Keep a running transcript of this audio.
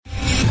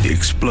The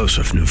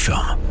explosive new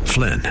film,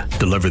 Flynn,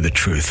 deliver the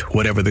truth,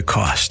 whatever the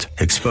cost,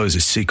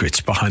 exposes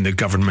secrets behind the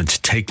government's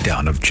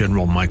takedown of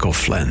General Michael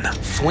Flynn.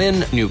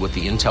 Flynn knew what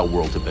the intel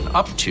world had been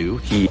up to.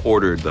 He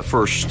ordered the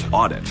first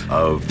audit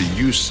of the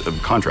use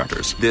of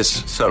contractors.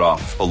 This set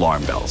off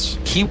alarm bells.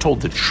 He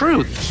told the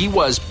truth. He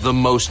was the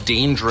most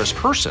dangerous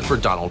person for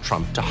Donald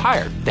Trump to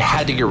hire. They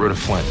had to get rid of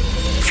Flynn.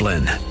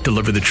 Flynn,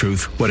 deliver the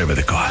truth, whatever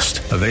the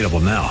cost. Available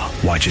now.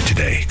 Watch it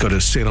today. Go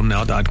to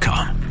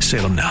salemnow.com.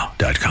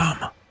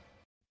 salemnow.com.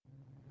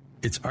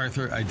 It's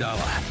Arthur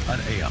Aidala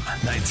on AM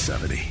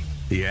 970.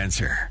 The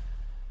Answer.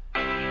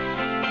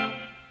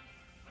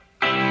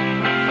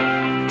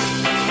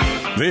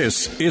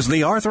 This is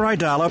the Arthur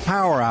Aidala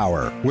Power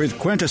Hour with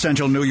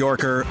quintessential New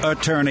Yorker,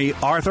 attorney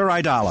Arthur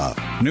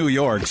Aidala, New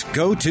York's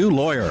go-to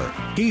lawyer.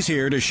 He's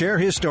here to share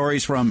his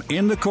stories from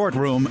in the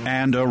courtroom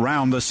and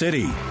around the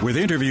city, with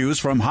interviews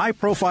from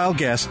high-profile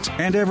guests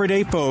and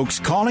everyday folks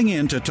calling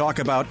in to talk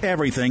about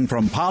everything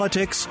from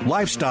politics,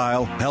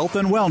 lifestyle, health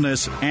and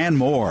wellness, and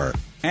more.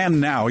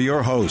 And now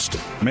your host,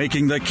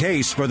 making the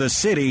case for the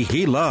city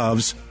he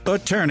loves,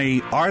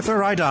 attorney Arthur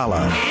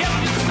Aidala.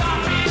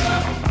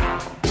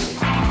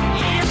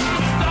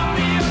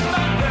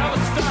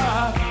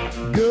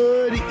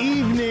 Good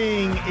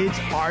evening. It's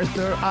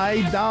Arthur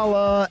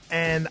Aidala,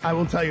 and I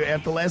will tell you,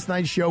 after last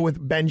night's show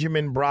with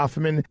Benjamin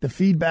Brafman, the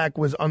feedback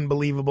was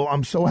unbelievable.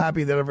 I'm so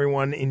happy that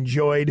everyone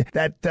enjoyed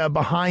that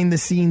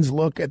behind-the-scenes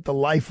look at the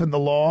life and the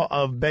law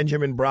of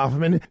Benjamin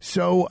Brafman.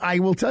 So I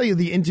will tell you,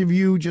 the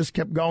interview just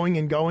kept going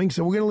and going,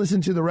 so we're going to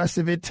listen to the rest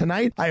of it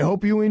tonight. I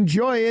hope you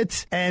enjoy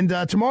it, and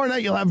tomorrow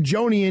night you'll have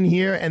Joni in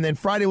here, and then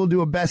Friday we'll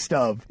do a best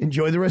of.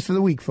 Enjoy the rest of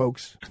the week,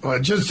 folks. Well,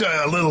 just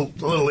a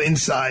little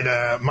inside.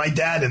 My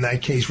dad, in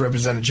that case,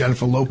 represented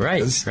Jennifer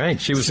Lopez.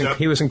 Right.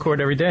 He was in court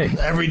every day.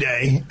 Every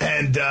day.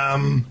 And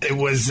it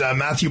was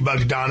Matthew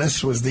Bogdanis,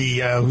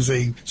 who's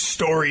a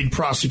storied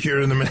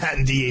prosecutor in the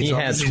Manhattan DA's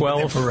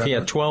office. He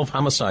had 12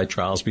 homicide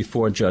trials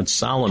before Judge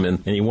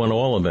Solomon, and he won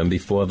all of them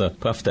before the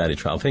Puff Daddy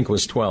trial. I think it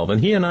was 12.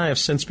 And he and I have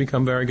since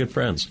become very good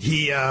friends.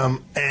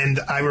 And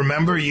I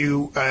remember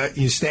you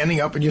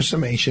standing up in your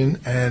summation,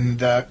 and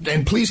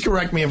please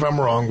correct me if I'm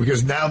wrong,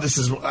 because now this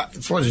is,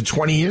 what is it,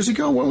 20 years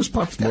ago? What was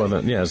Puff Daddy?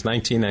 It was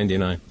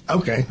 1999.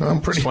 Okay,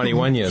 I'm pretty...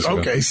 21 years ago.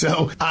 Okay,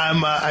 so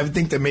I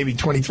think that maybe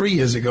 23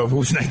 years ago if it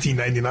was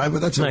 1999,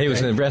 but that's okay. No, he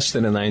was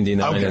arrested in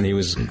 99, and he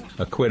was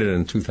acquitted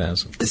in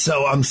 2000.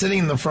 So I'm sitting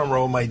in the front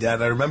row with my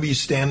dad. I remember you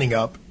standing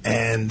up,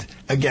 and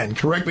again,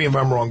 correct me if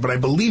I'm wrong, but I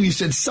believe you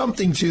said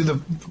something to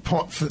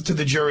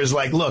the jurors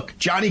like, look,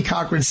 Johnny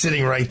Cochran's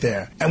sitting right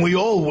there, and we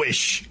all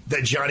wish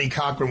that Johnny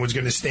Cochran was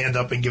going to stand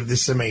up and give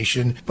this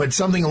summation, but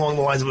something along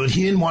the lines of,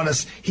 he didn't want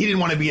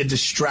to be a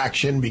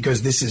distraction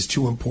because this is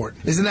too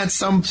important. Isn't that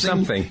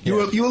something?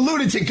 You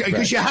alluded to,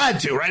 because you had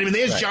to, right? I mean,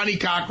 there's Johnny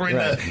Cochran.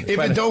 If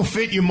it don't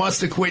fit, you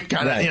must have quit,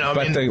 kind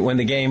of. When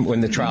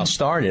the trial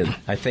started,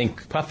 I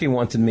think Puffy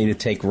wanted me to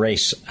take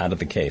race out of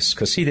the case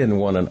because he didn't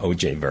want an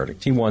OJ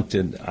verdict. He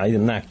wanted,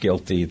 I'm not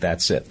guilty,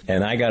 that's it.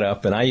 And I got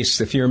up, and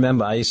if you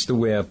remember, I used to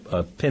wear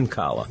a pin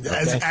collar.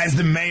 Okay? As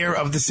the mayor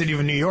of the city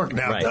of New York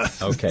now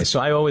does. Okay, so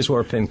I always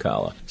wore a pin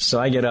collar. So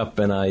I get up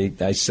and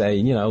I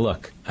say,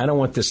 look, I don't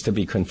want this to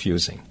be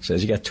confusing. He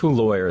says, you got two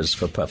lawyers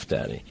for Puff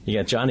Daddy. You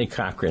got Johnny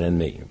Cochran and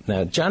me.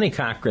 Now, Johnny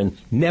Cochran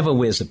never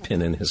wears a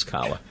pin in his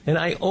collar, and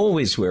I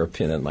always wear a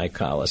pin in my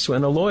collar. So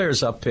when a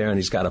lawyer's up here and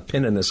he's got a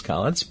pin in his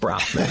collar, it's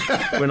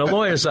Brafman. When a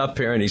lawyer's up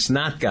here and he's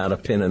not got a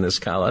pin in his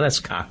collar,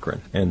 that's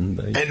Cochran. And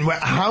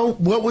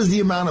what was the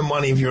amount of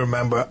money, if you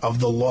remember, of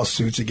the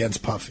lawsuits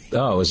against Puffy?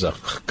 Oh, it was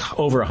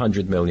over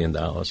 $100 million.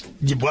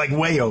 Like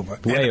way over.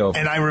 Over.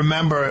 And I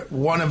remember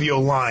one of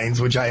your lines,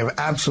 which I have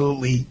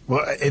absolutely,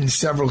 in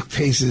several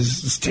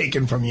cases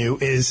taken from you,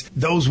 is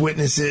those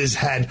witnesses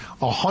had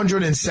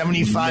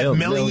 175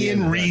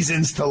 million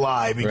reasons to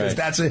lie, because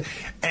that's it.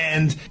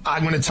 And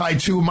I'm going to tie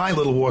two of my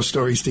little war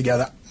stories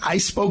together. I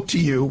spoke to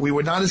you. We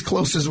were not as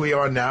close as we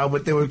are now,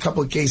 but there were a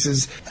couple of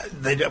cases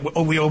that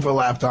we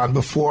overlapped on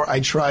before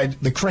I tried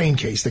the crane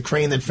case, the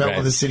crane that fell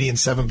in the city and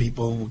 7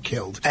 people were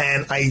killed.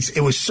 And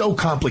it was so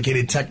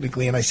complicated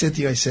technically. And I said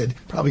to you,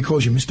 probably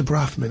calls you Mr.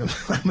 Brafman.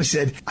 I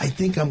said, I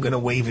think I'm going to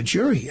waive a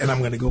jury and I'm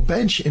going to go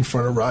bench in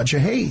front of Roger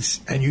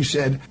Hayes. And you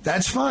said,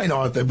 that's fine,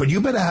 Arthur, but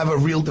you better have a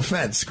real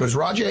defense, because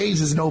Roger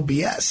Hayes is no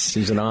BS.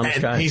 He's an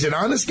honest guy. He's an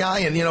honest guy.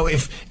 And,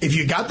 if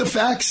you got the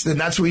facts, then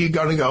that's where you're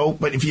going to go.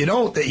 But if you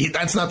don't,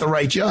 that's not the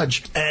right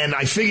judge. And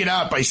I figured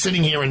out by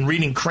sitting here and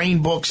reading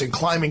crane books and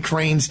climbing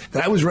cranes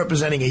that I was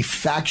representing a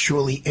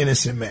factually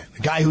innocent man,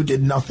 a guy who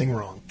did nothing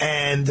wrong.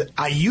 And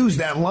I used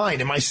that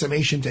line in my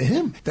summation to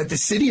him, that the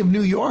city of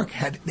New York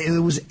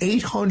there was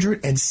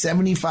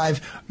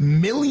 $875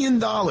 million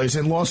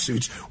in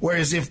lawsuits,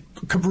 whereas if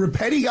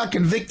Rapetti got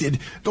convicted,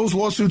 those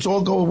lawsuits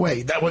all go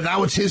away.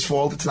 Now it's his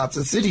fault. It's not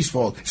the city's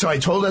fault. So I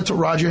told that to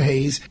Roger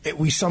Hayes.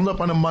 We summed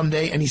up on a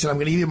Monday, and he said, I'm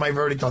going to give you my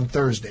verdict on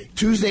Thursday.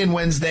 Tuesday and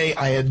Wednesday,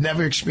 I had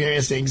never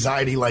experienced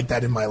anxiety like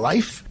that in my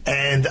life.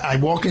 And I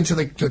walk into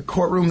the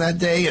courtroom that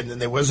day, and then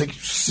there was a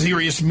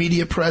serious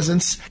media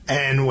presence.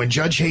 And when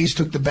Judge Hayes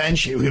took the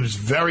bench, it was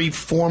very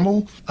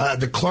formal.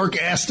 The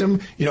clerk asked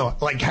him,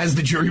 has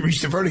the jury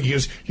reached a verdict? He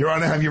goes, Your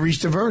Honor, have you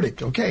reached a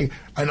verdict? Okay.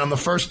 And on the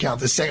first count,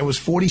 the second was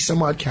 40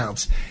 some odd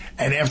counts.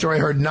 And after I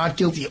heard not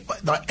guilty,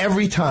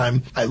 every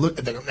time I look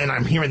at them, and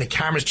I'm hearing the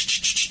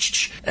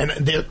cameras, and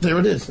there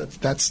it is.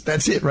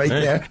 That's it right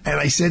there. And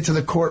I said to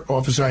the court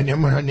officer, I knew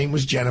her name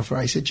was Jennifer.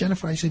 I said,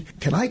 Jennifer,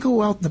 can I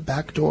go out the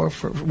back door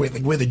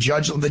where the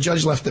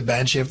judge left the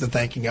bench after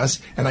thanking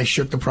us? And I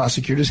shook the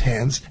prosecutor's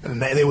hands.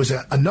 And there was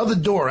another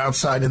door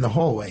outside in the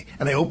hallway.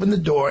 And I opened the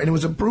door, and it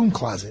was a broom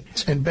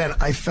closet. And Ben,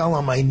 I fell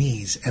on my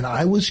knees, and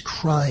I was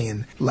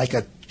crying like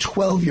a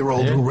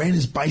 12-year-old who ran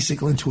his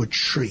bicycle into a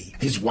tree.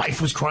 His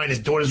wife was crying. His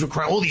daughters were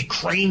crying. All these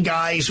crane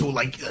guys who,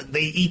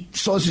 they eat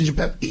sausage and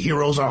pepper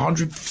heroes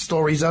 100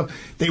 stories up.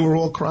 They were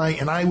all crying,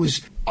 and I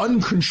was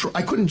uncontrolled.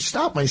 I couldn't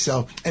stop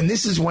myself. And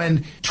this is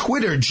when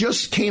Twitter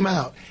just came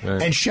out.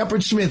 Right. And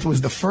Shepard Smith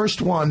was the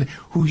first one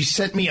who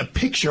sent me a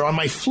picture on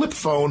my flip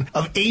phone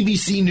of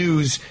ABC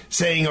News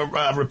saying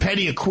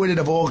Rapetti acquitted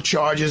of all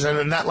charges,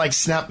 and that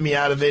snapped me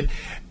out of it.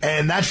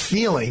 And that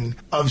feeling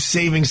of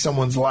saving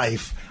someone's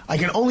life, I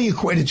can only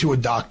equate it to a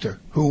doctor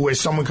where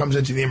someone comes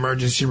into the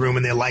emergency room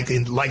and they're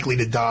likely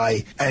to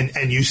die,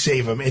 and you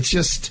save them. It's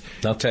just...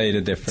 I'll tell you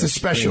the difference. It's a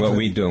special between what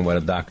we do and what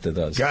a doctor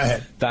does. Go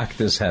ahead.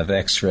 Doctors have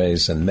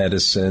x-rays and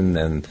medicine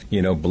and,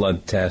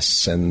 blood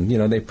tests, and,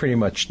 they pretty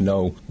much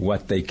know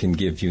what they can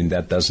give you, and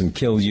that doesn't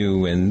kill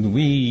you. And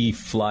we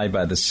fly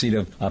by the seat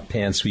of our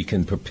pants. We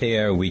can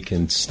prepare, we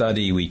can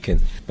study,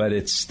 but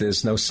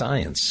there's no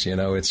science.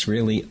 It's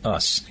really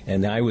us.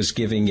 And I was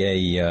giving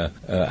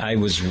I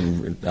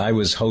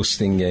was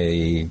hosting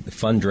a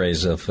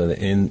fundraiser for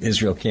the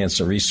Israel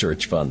Cancer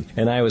Research Fund,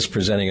 and I was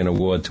presenting an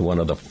award to one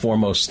of the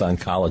foremost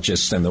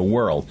oncologists in the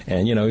world.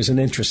 And he's an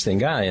interesting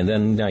guy. And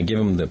then I give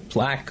him the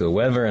plaque or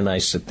whatever, and I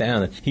sit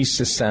down, and he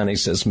sits down and he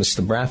says,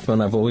 Mr.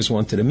 Braffman, I've always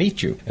wanted to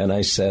meet you. And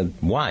I said,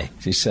 why?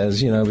 He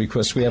says,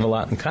 because we have a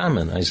lot in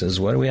common. I says,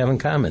 what do we have in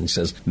common? He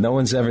says, no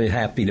one's ever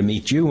happy to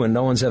meet you, and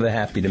no one's ever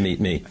happy to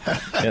meet me.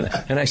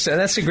 and I said,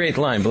 that's a great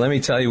line, but let me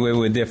tell you where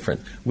we're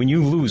different. When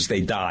you lose,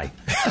 they die.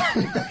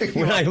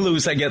 When I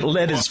lose, I get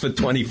letters for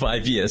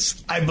 25 years.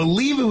 I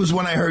believe it was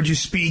when I heard you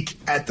speak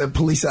at the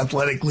Police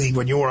Athletic League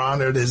when you were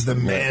honored as the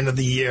Man of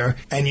the Year,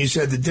 and you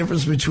said the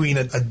difference between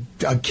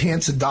a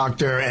cancer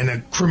doctor and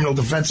a criminal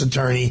defense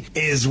attorney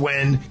is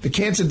when the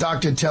cancer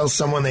doctor tells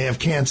someone they have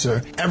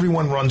cancer,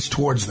 everyone runs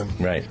towards them.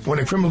 Right. When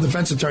a criminal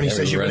defense attorney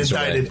says you've been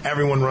indicted,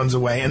 everyone runs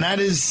away. And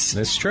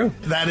that's true.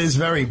 That is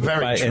very,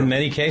 very true. In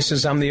many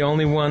cases, I'm the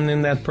only one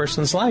in that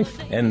person's life.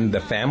 And the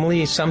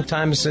family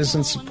sometimes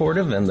isn't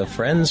supportive, and the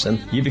friends,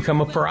 and you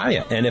become a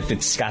pariah. And if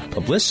it's got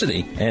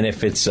publicity, and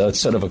if it's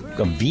sort of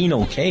a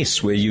venal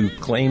case where you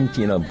claimed,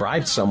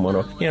 bribed someone,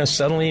 or,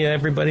 suddenly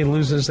everybody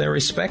loses their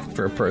respect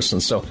for a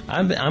person. So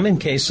I'm in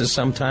cases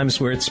sometimes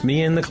where it's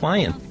me and the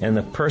client, and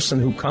the person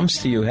who comes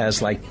to you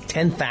has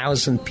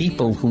 10,000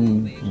 people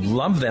who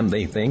love them,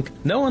 they think.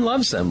 No one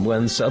loves them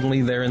when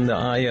suddenly they're in the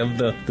eye of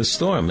the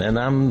storm. And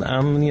I'm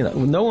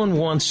no one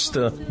wants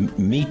to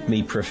meet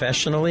me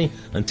professionally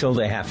until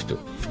they have to.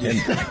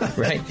 And,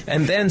 right?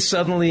 And then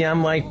suddenly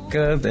I'm like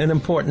an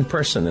important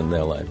person in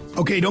their life.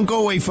 Okay, don't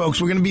go away,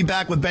 folks. We're going to be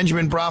back with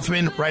Benjamin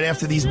Brafman right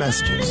after these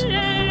messages.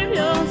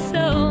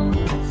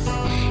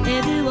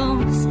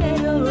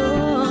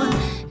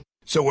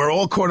 So we're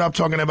all caught up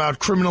talking about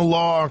criminal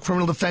law,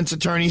 criminal defense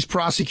attorneys,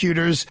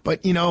 prosecutors.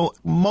 But,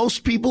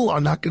 most people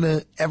are not going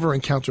to ever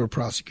encounter a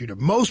prosecutor.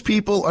 Most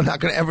people are not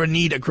going to ever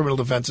need a criminal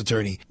defense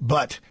attorney.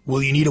 But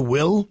will you need a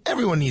will?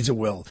 Everyone needs a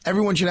will.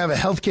 Everyone should have a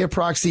healthcare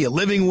proxy, a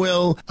living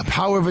will, a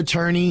power of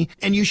attorney,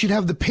 and you should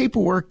have the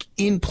paperwork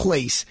in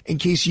place in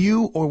case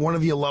you or one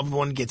of your loved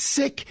one gets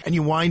sick and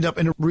you wind up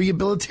in a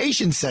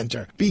rehabilitation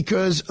center,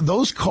 because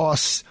those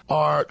costs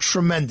are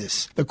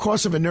tremendous. The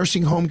cost of a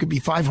nursing home could be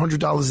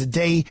 $500 a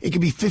day. It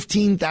could be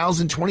 $15,000,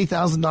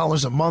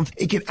 $20,000 a month.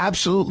 It can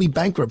absolutely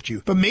bankrupt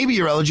you. But maybe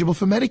you're eligible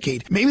for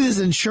Medicaid. Maybe there's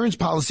an insurance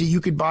policy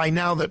you could buy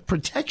now that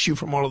protects you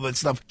from all of that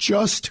stuff.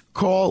 Just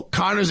call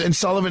Connors and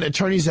Sullivan,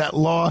 attorneys at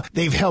law.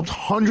 They've helped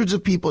hundreds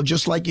of people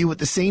just like you with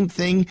the same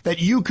thing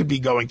that you could be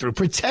going through.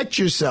 Protect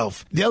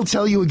yourself. They'll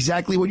tell you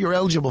exactly what you're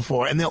eligible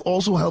for, and they'll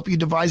also help you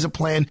devise a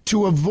plan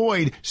to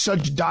avoid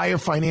such dire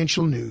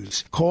financial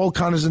news. Call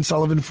Connors and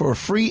Sullivan for a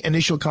free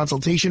initial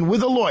consultation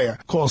with a lawyer.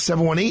 Call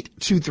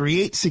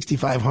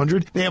 718-238-6500.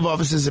 They have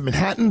offices in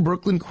Manhattan,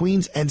 Brooklyn,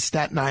 Queens, and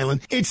Staten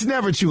Island. It's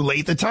never too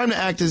late. The time to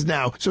act is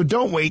now. So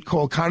don't wait.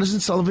 Call Connors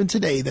and Sullivan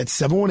today. That's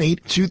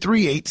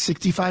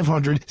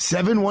 718-238-6500,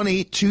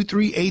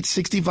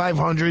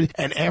 718-238-6500.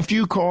 And after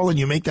you call and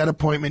you make that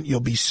appointment, you'll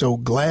be so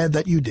glad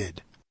that you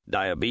did.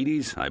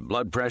 Diabetes, high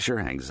blood pressure,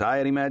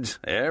 anxiety meds,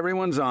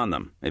 everyone's on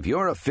them. If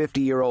you're a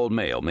 50-year-old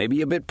male,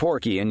 maybe a bit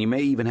porky, and you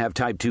may even have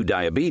type 2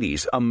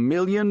 diabetes, $1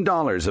 million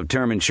of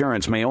term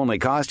insurance may only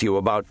cost you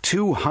about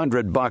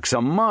 $200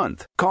 a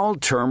month. Call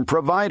Term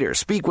Provider.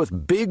 Speak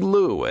with Big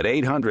Lou at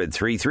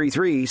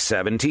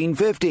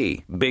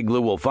 800-333-1750. Big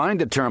Lou will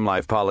find a term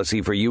life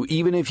policy for you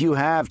even if you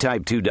have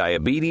type 2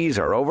 diabetes,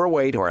 are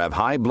overweight, or have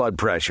high blood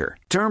pressure.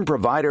 Term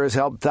Provider has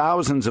helped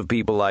thousands of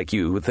people like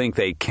you who think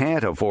they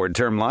can't afford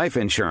term life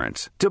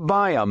insurance. To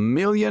buy $1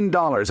 million of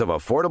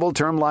affordable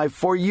term life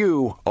for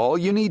you, all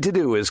you need to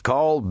do is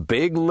call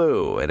Big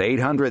Lou at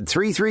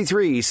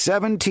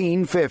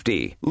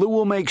 800-333-1750. Lou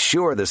will make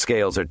sure the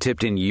scales are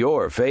tipped in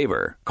your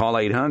favor. Call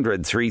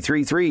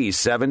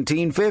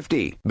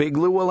 800-333-1750. Big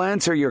Lou will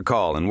answer your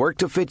call and work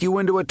to fit you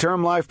into a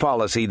term life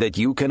policy that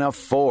you can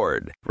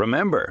afford.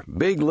 Remember,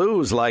 Big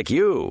Lou's like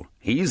you.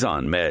 He's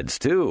on meds,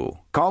 too.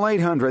 Call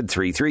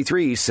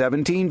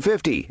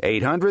 800-333-1750.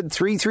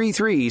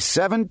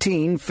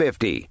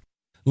 800-333-1750.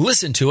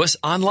 Listen to us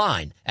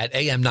online at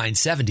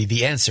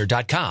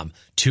am970theanswer.com.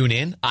 Tune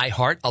in,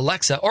 iHeart,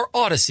 Alexa, or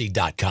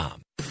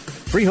Odyssey.com.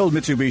 Freehold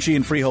Mitsubishi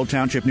in Freehold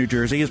Township, New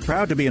Jersey is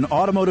proud to be an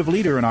automotive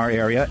leader in our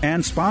area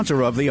and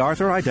sponsor of the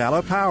Arthur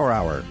Aidala Power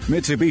Hour.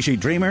 Mitsubishi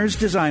dreamers,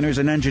 designers,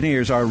 and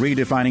engineers are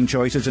redefining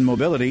choices in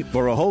mobility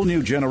for a whole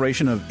new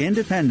generation of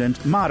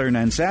independent, modern,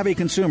 and savvy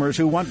consumers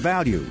who want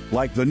value,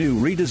 like the new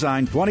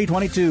redesigned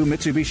 2022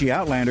 Mitsubishi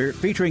Outlander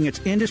featuring its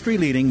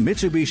industry-leading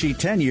Mitsubishi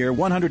 10-year,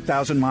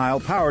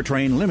 100,000-mile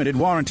powertrain limited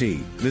warranty.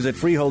 Visit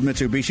Freehold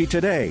Mitsubishi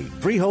today,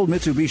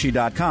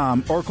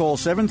 freeholdmitsubishi.com, or call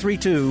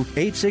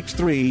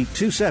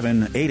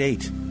 732-863-2788. Oh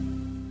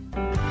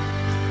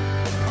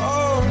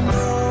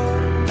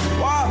no,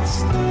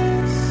 what's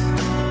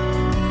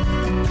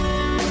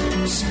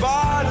this?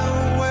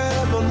 Spider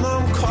web and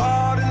I'm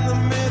caught in the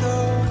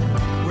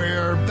middle.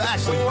 We're back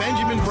with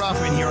Benjamin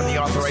Brofman here on the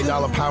Arthur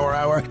Aidala Power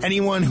Hour.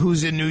 Anyone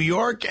who's in New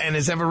York and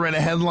has ever read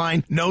a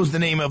headline knows the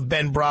name of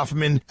Ben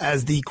Brofman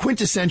as the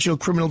quintessential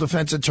criminal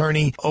defense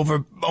attorney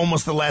over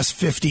almost the last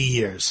 50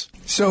 years.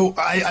 So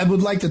I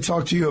would like to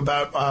talk to you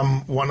about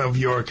one of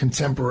your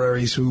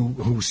contemporaries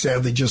who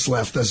sadly just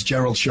left us,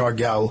 Gerald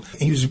Shargel.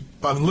 He was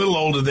a little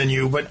older than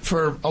you, but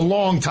for a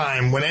long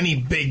time, when any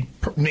big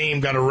name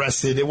got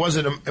arrested, it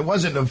wasn't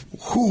of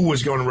who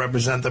was going to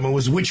represent them. It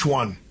was which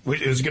one.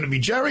 It was going to be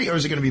Jerry, or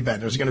is it going to be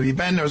Ben? Or is it going to be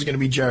Ben, or is it going to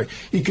be Jerry?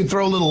 You could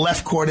throw a little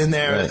left court in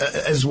there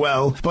as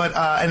well. But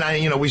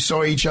we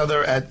saw each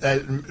other at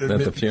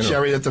the funeral.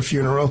 Jerry at the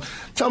funeral.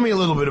 Tell me a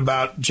little bit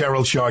about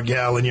Gerald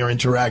Shargel and your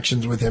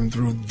interactions with him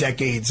through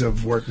decades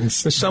of working.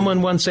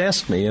 Someone once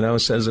asked me,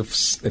 says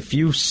if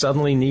you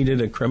suddenly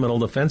needed a criminal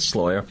defense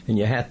lawyer and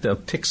you had to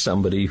pick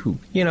somebody who,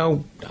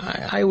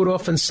 I would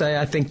often say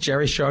I think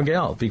Jerry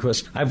Shargel,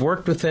 because I've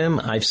worked with him,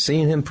 I've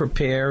seen him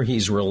prepare,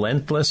 he's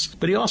relentless,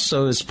 but he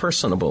also is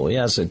personable. He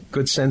has a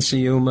good sense of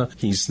humor,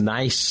 he's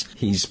nice,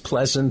 he's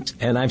pleasant,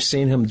 and I've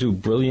seen him do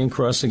brilliant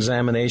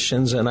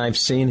cross-examinations, and I've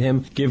seen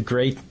him give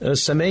great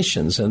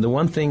summations. And the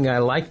one thing I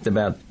liked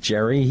about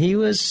Jerry, he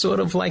was sort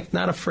of like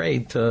not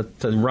afraid to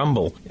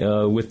rumble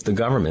with the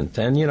government.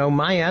 And,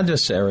 my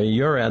adversary,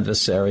 your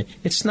adversary,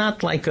 it's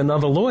not like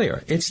another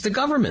lawyer. It's the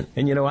government.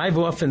 And, I've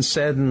often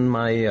said in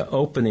my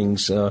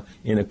openings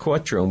in a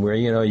courtroom where,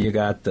 you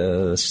got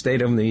the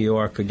state of New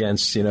York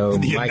against, the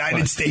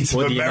United States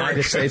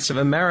of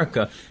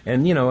America.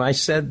 And, I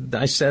said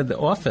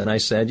often,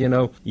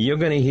 you're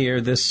going to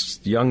hear this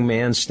young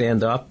man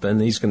stand up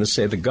and he's going to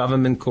say the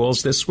government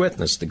calls this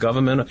witness. The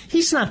government,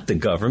 he's not the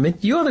government.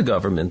 You're the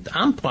government.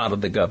 I'm part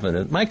of the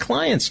government. My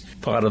client's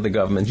part of the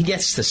government. He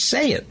gets to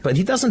say it, but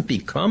he doesn't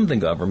become the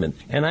government.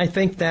 And I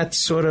think that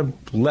sort of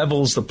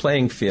levels the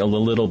playing field a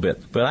little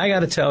bit. But I got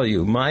to tell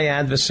you, my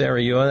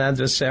adversary, your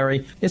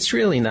adversary, it's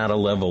really not a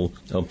level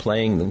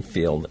playing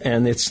field.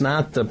 And it's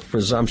not the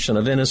presumption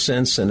of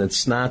innocence, and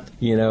it's not,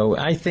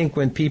 I think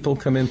when people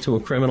come into a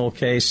criminal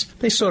case,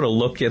 they sort of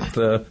look at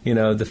the,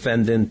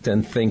 defendant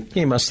and think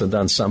he must have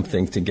done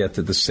something to get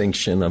the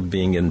distinction of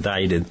being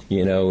indicted,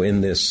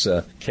 in this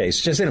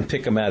case. Just didn't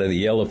pick him out of the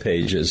yellow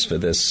pages for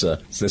this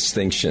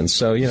distinction.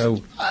 So,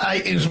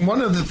 it's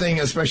one of the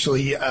things,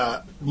 especially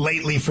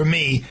lately for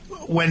me,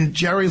 when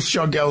Jerry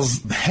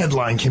Shargel's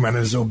headline came out in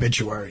his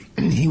obituary,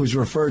 he was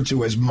referred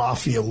to as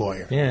mafia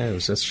lawyer. Yeah, it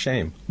was a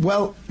shame.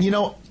 Well,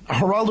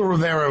 Geraldo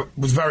Rivera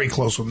was very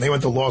close with him. They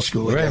went to law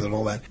school together and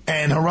all that.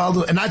 And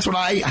Geraldo, and that's what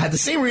I had the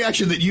same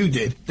reaction that you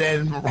did.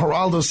 Then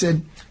Geraldo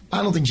said,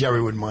 I don't think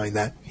Jerry would mind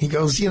that. He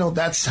goes,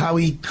 that's how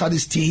he cut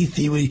his teeth.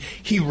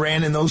 He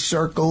ran in those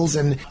circles,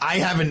 and I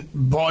haven't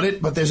bought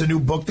it, but there's a new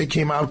book that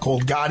came out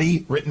called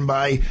Gotti, written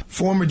by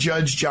former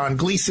Judge John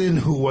Gleason,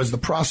 who was the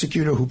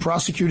prosecutor who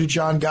prosecuted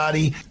John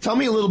Gotti. Tell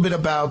me a little bit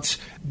about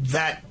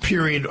that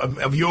period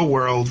of your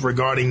world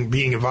regarding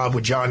being involved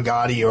with John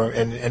Gotti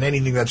and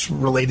anything that's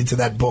related to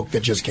that book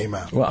that just came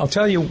out. Well, I'll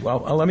tell you,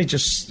 let me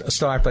just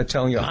start by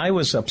telling you, I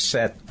was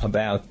upset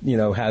about,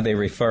 how they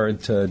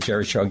referred to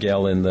Jerry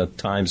Shargel in the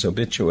Times Times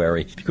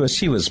obituary because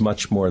he was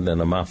much more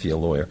than a mafia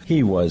lawyer.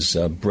 He was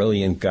a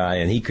brilliant guy,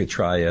 and he could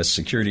try a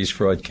securities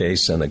fraud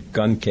case and a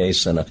gun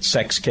case and a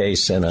sex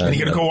case and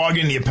he could go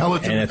argue in the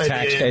appellate and a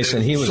tax case,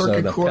 and he was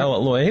an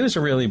appellate lawyer. He was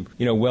a really,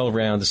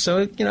 well-rounded.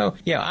 So,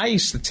 I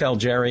used to tell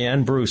Jerry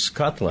and Bruce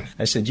Cutler,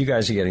 I said, you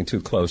guys are getting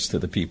too close to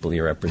the people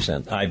you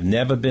represent. I've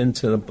never been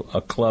to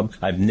a club.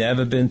 I've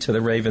never been to the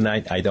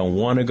Ravenite. I don't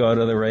want to go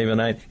to the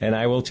Ravenite. And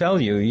I will tell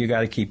you, you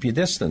got to keep your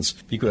distance,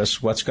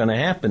 because what's going to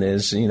happen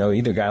is,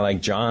 either a guy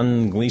like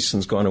John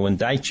Gleason's going to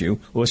indict you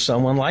or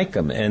someone like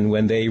him. And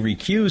when they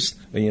recused,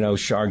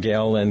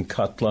 Shargell and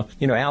Cutler,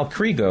 Al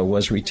Krieger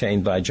was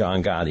retained by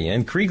John Gotti.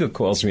 And Krieger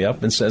calls me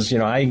up and says,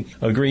 I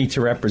agree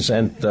to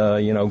represent,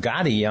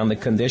 Gotti on the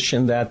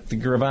condition that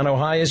Gravano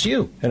hires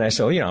you. And I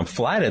said, I'm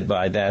flattered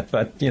by that,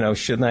 but,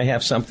 shouldn't I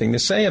have something to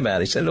say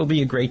about it? He said, it'll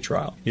be a great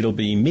trial. It'll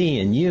be me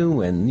and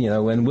you and,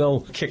 and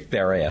we'll kick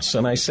their ass.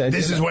 And I said...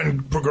 This is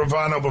when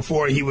Gravano,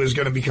 before he was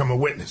going to become a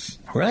witness.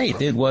 Right.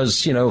 It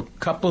was, a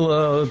couple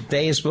of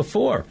days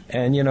before.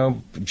 And,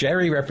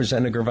 Jerry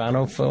represented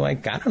Gravano for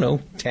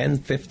 10,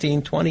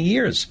 15, 20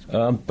 years.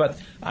 But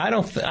I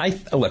don't...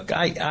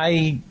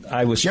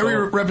 I was...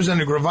 Jerry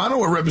represented Gravano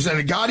or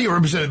represented Gotti or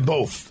represented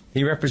both?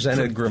 He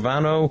represented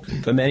Gravano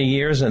for many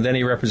years, and then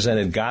he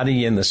represented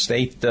Gotti in the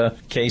state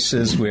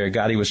cases where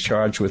Gotti was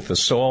charged with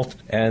assault.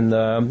 And,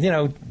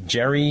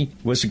 Jerry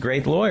was a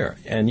great lawyer.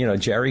 And,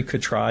 Jerry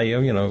could try,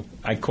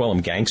 I call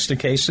them gangster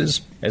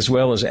cases as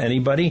well as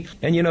anybody.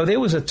 And, there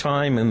was a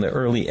time in the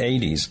early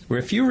 80s where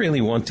if you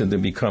really wanted to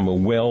become a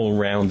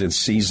well-rounded,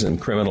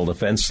 seasoned criminal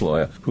defense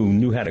lawyer who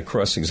knew how to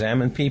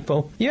cross-examine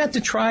people, you had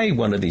to try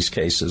one of these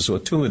cases or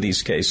two of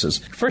these cases.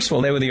 First of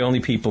all, they were the only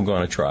people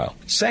going to trial.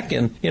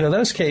 Second,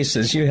 those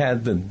cases, you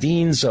had the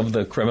deans of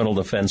the criminal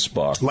defense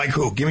bar. Like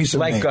who? Give me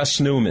some names. Gus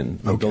Newman,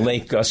 the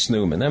late Gus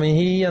Newman. I mean,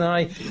 he and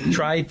I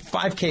tried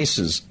 5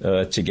 cases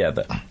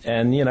together.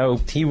 And,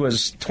 he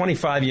was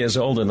 25 years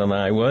older than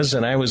I was,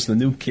 and I was the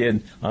new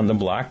kid on the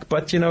block.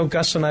 But,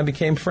 Gus and I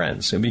became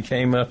friends and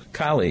became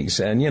colleagues.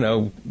 And,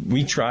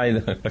 we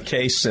tried a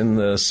case in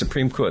the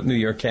Supreme Court, New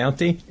York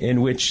County,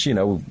 in which,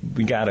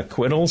 we got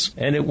acquittals.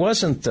 And it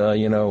wasn't,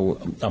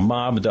 a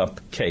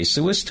mobbed-up case.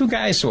 It was 2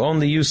 guys who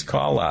owned the used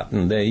car lot,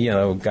 and they,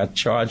 got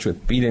charged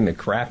with beating the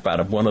crap out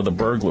of one of the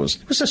burglars.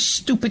 It was a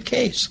stupid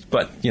case.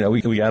 But,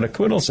 we got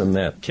acquittals in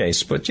that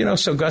case. But,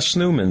 so Gus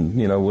Newman,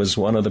 was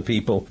one of the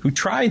people who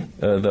tried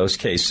those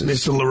cases.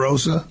 Mr.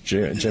 LaRosa?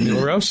 Jimmy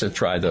LaRosa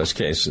tried those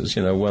cases,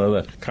 one of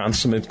the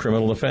consummate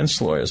criminal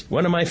defense lawyers.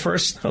 One of my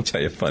first, I'll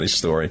tell you a funny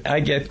story.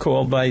 I get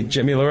called by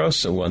Jimmy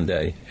LaRosa one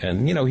day,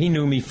 and, he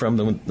knew me from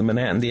the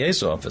Manhattan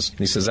DA's office. And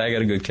he says, I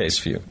got a good case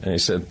for you. And he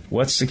said,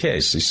 what's the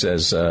case? He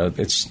says,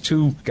 it's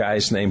 2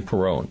 guys named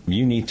Perone.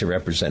 You need to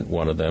represent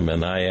one of them,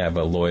 and I have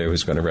a lawyer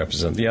who's going to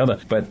represent the other.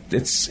 But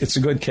it's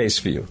a good case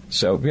for you.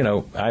 So,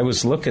 I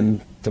was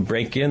looking to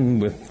break in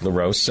with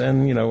LaRosa,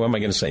 and, what am I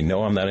going to say?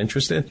 No, I'm not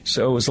interested.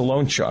 So it was a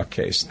loan shark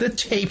case. The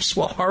tapes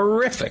were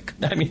horrific.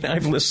 I mean,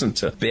 I've listened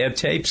to bad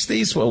tapes.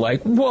 These were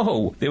like,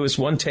 whoa. There was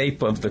one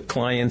tape of the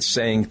client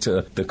saying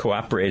to the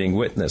cooperating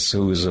witness,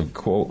 who was a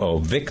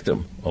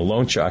victim, a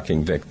loan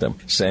sharking victim,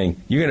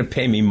 saying, you're going to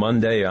pay me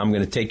Monday, I'm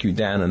going to take you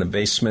down in the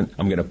basement,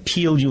 I'm going to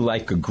peel you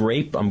like a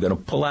grape, I'm going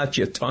to pull out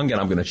your tongue, and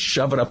I'm going to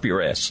shove it up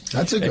your ass.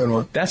 That's a good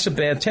one. That's a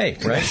bad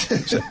tape, right?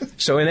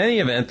 so in any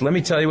event, let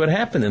me tell you what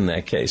happened in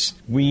that case.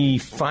 We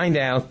find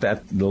out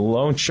that the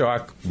loan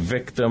shark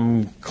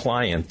victim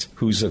client,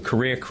 who's a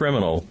career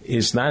criminal,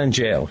 is not in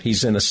jail.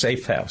 He's in a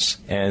safe house.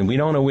 And we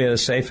don't know where the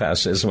safe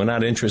house is. We're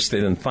not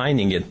interested in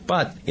finding it,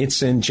 but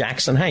it's in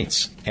Jackson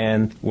Heights.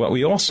 And what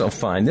we also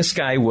find, this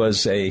guy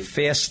was a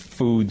fast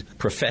food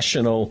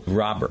professional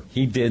robber.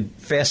 He did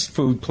fast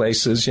food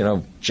places,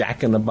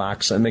 Jack in the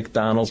Box and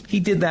McDonald's. He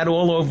did that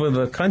all over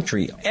the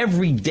country.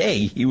 Every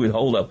day he would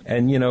hold up.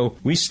 And,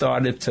 we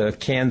started to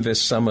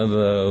canvass some of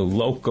the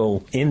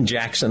local in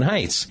Jackson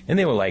Heights. And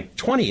there were like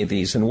 20 of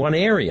these in one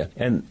area.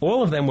 And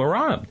all of them were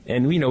robbed.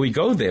 And, we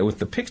go there with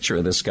the picture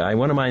of this guy.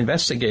 One of my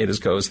investigators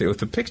goes there with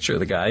the picture of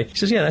the guy. He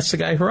says, yeah, that's the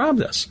guy who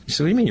robbed us. He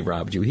said, what do you mean he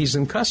robbed you? He's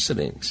in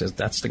custody. He says,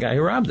 that's the guy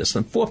who robbed us.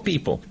 And 4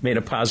 people made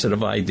a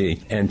positive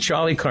ID. And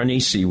Charlie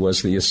Carnesi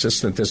was the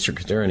assistant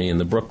district attorney in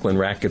the Brooklyn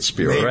Rackets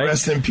Bureau, right?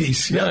 Rest in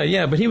peace.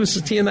 Yeah, but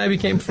he and I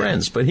became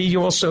friends. But he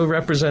also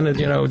represented,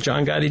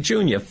 John Gotti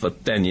Jr. for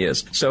 10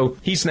 years. So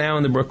he's now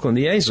in the Brooklyn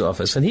DA's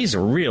office, and he's a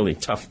really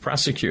tough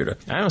prosecutor.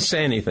 I don't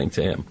say anything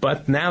to him.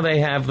 But now they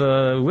have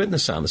a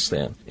witness on the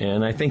stand.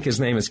 And I think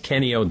his name is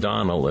Kenny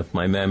O'Donnell, if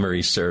my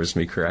memory serves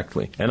me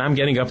correctly. And I'm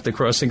getting up to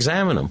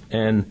cross-examine him.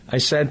 And I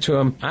said to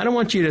him, I don't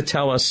want you to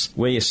tell us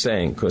where you're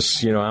staying,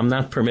 because, I'm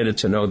not permitted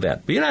to know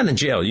that. But you're not in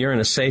jail. You're in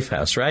a safe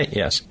house, right?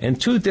 Yes.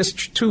 And 2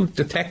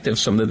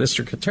 detectives from the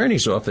district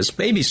attorney's office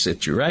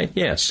babysit you, right?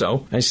 Yeah.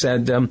 So I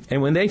said,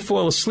 and when they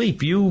fall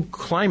asleep, you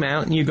climb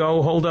out and you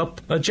go hold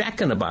up a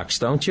Jack in the Box,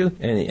 don't you?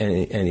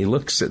 And he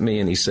looks at me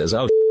and he says,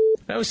 oh,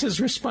 That was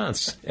his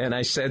response. And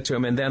I said to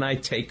him, and then I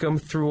take him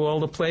through all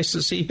the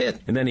places he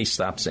hit. And then he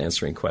stops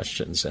answering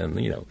questions. And,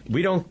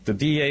 the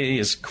DA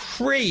is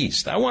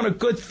crazed. I want a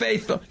good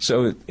faith.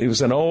 So it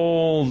was an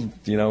old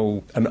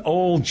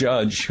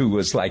judge who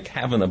was like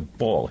having a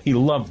ball. He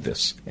loved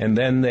this. And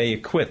then they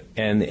acquit.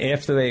 And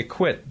after they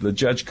acquit, the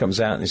judge comes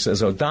out and he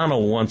says,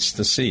 O'Donnell wants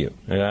to see you.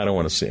 And I don't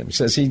want to see him. He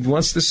says, he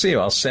wants to see you.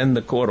 I'll send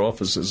the court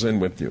officers in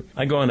with you.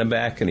 I go in the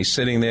back and he's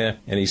sitting there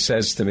and he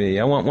says to me,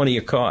 I want one of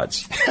your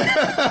cards.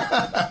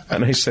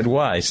 And I said,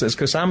 why? He says,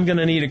 because I'm going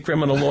to need a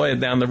criminal lawyer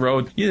down the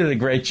road. You did a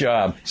great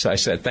job. So I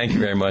said, thank you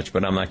very much,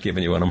 but I'm not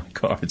giving you one of my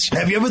cards.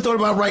 Have you ever thought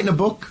about writing a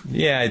book?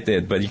 Yeah, I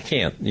did, but you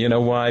can't. You know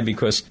why?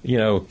 Because,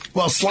 Well,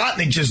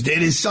 Slotnick just did.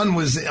 His son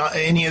was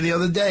in here the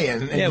other day.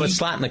 But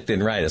Slotnick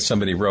didn't write it.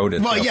 Somebody wrote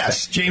it. Well,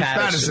 yes, James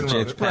Patterson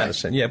wrote it.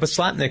 Patterson. Right. Yeah, but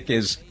Slotnick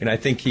is, I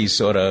think he's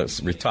sort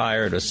of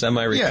retired or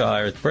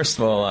semi-retired. Yeah. First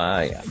of all,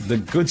 the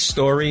good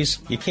stories,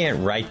 you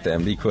can't write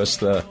them because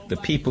the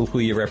people who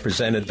you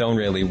represented don't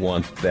really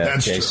want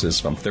that cases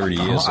from 30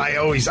 years ago. I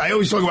always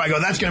talk about,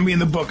 that's going to be in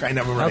the book. I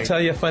never write. I'll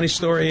tell you a funny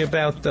story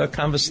about the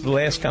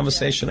last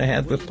conversation I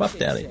had with Puff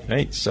Daddy,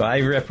 right? So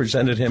I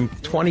represented him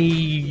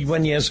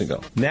 21 years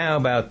ago. Now,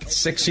 about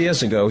 6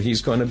 years ago,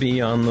 he's going to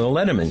be on the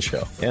Letterman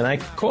show. And I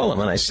call him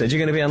and I said, you're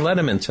going to be on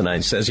Letterman tonight.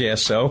 He says, yeah,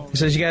 so? He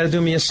says, you got to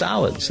do me a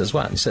solid. He says,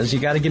 what? He says, you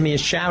got to give me a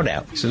shout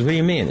out. He says, what do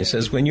you mean? He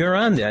says, when you're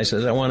on there, I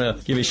says, I want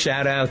to give a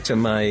shout out to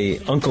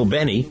my Uncle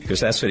Benny, because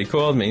that's what he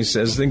called me. He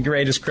says, the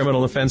greatest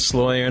criminal defense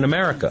lawyer in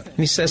America. And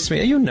he says to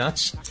me, are you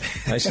nuts?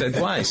 I said,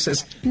 why? He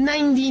says,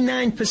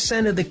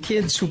 99% of the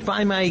kids who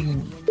buy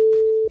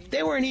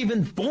they weren't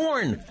even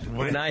born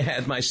when I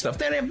had my stuff.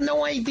 They have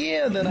no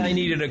idea that I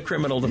needed a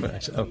criminal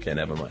defense. Okay,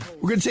 never mind.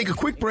 We're going to take a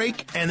quick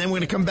break, and then we're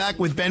going to come back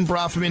with Ben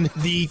Brofman,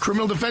 the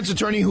criminal defense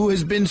attorney who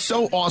has been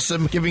so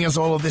awesome giving us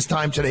all of this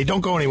time today.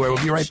 Don't go anywhere.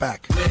 We'll be right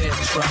back. We're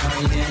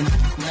trying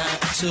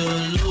not to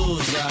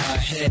lose our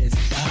heads.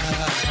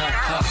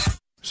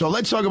 So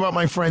let's talk about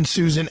my friend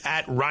Susan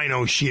at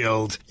Rhino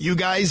Shield. You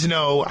guys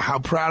know how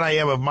proud I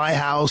am of my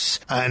house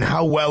and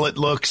how well it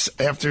looks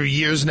after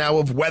years now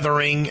of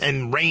weathering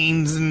and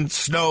rains and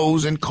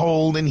snows and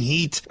cold and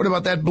heat. What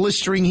about that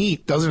blistering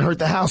heat? Doesn't hurt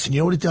the house. And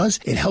you know what it does?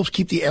 It helps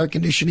keep the air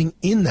conditioning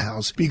in the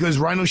house because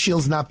Rhino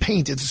Shield's not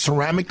paint. It's a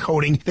ceramic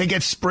coating that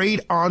gets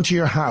sprayed onto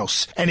your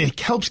house. And it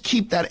helps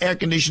keep that air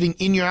conditioning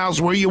in your house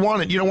where you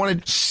want it. You don't want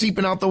it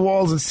seeping out the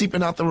walls and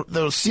seeping out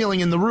the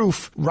ceiling and the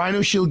roof.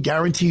 Rhino Shield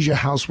guarantees your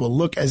house will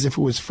look as if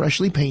it was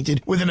freshly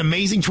painted with an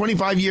amazing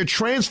 25-year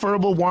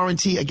transferable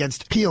warranty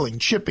against peeling,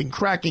 chipping,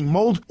 cracking,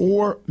 mold,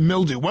 or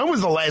mildew. When was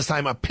the last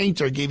time a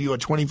painter gave you a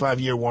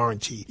 25-year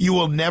warranty? You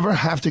will never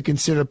have to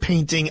consider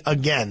painting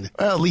again.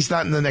 Well, at least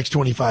not in the next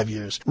 25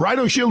 years.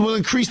 Rhino Shield will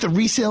increase the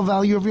resale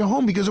value of your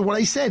home because of what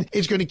I said.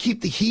 It's going to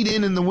keep the heat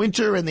in the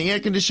winter and the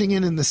air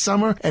conditioning in the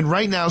summer. And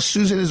right now,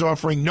 Susan is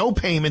offering no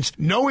payments,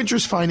 no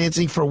interest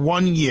financing for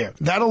 1 year.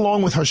 That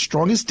along with her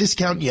strongest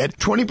discount yet,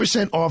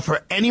 20% off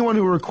for anyone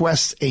who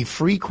requests a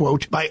free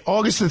quote by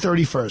August the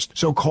 31st.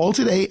 So call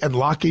today and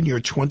lock in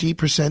your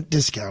 20%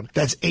 discount.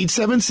 That's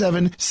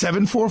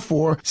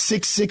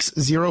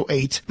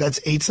 877-744-6608. That's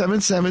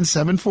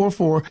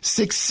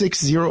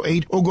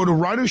 877-744-6608. Or go to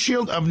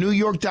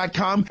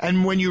RhinoShieldofNewYork.com.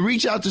 And when you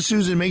reach out to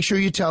Susan, make sure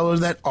you tell her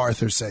that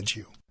Arthur sent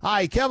you.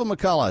 Hi, Kevin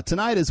McCullough.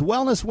 Tonight is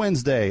Wellness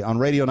Wednesday on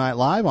Radio Night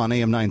Live on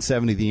AM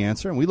 970 The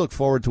Answer, and we look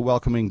forward to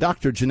welcoming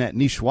Dr. Jeanette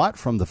Nishwat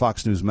from the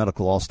Fox News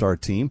Medical All-Star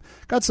team.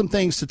 Got some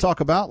things to talk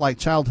about like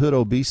childhood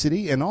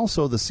obesity and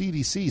also the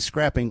CDC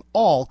scrapping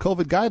all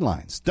COVID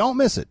guidelines. Don't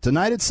miss it,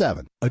 tonight at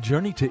 7. A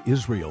journey to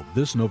Israel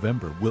this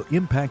November will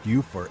impact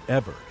you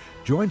forever.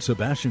 Join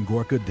Sebastian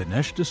Gorka,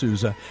 Dinesh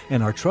D'Souza,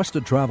 and our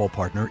trusted travel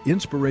partner,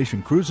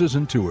 Inspiration Cruises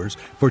and Tours,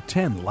 for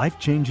 10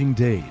 life-changing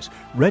days.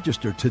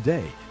 Register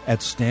today at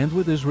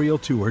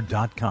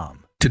standwithisraeltour.com.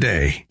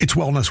 Today, it's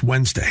Wellness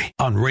Wednesday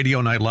on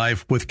Radio Night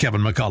Live with Kevin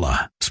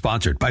McCullough.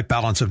 Sponsored by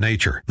Balance of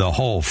Nature, the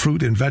whole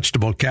fruit and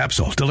vegetable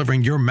capsule,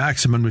 delivering your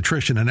maximum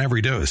nutrition in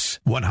every dose.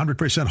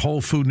 100%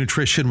 whole food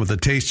nutrition with the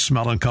taste,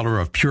 smell, and color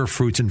of pure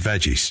fruits and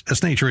veggies,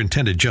 as nature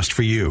intended just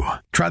for you.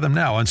 Try them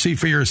now and see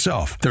for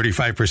yourself.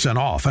 35%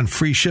 off and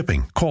free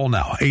shipping. Call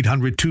now,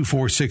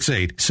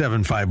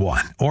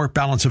 800-2468-751 or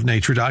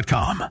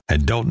balanceofnature.com.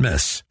 And don't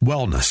miss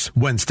Wellness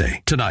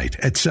Wednesday, tonight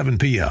at 7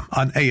 p.m.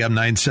 on AM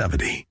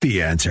 970.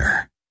 The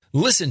Answer.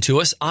 Listen to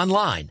us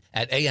online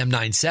at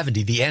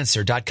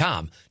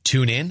am970theanswer.com.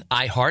 Tune in,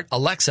 iHeart,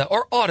 Alexa,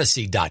 or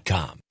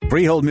Odyssey.com.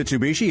 Freehold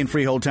Mitsubishi in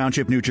Freehold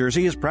Township, New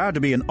Jersey is proud to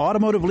be an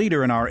automotive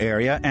leader in our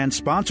area and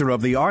sponsor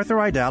of the Arthur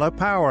Aidala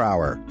Power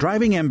Hour.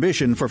 Driving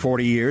ambition for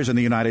 40 years in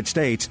the United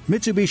States,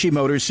 Mitsubishi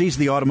Motors sees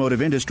the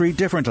automotive industry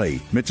differently.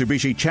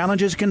 Mitsubishi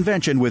challenges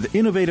convention with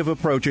innovative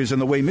approaches in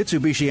the way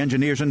Mitsubishi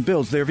engineers and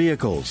builds their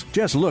vehicles.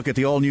 Just look at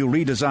the all-new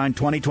redesigned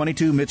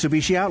 2022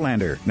 Mitsubishi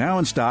Outlander, now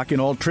in stock in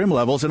all trim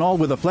levels and all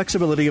with the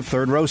flexibility of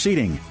third-row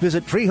seating.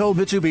 Visit Freehold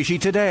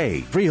Mitsubishi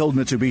today.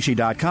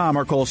 FreeholdMitsubishi.com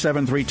or call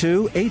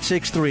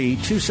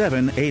 732-863-2788.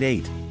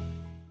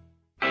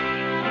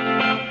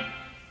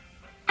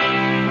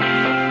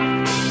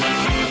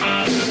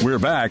 We're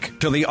back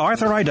to the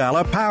Arthur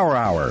Aidala Power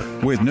Hour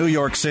with New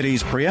York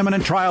City's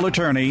preeminent trial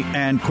attorney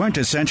and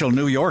quintessential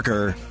New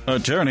Yorker,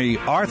 attorney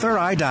Arthur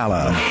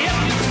Aidala.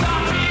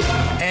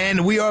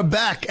 And we are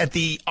back at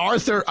the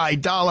Arthur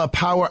Aidala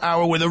Power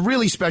Hour with a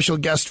really special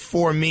guest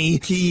for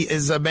me. He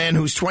is a man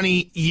who's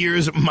 20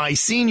 years my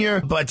senior,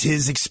 but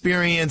his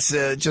experience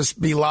just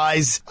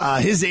belies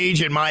his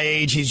age and my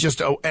age.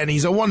 And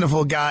he's a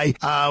wonderful guy.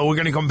 We're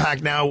going to come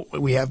back now.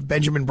 We have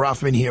Benjamin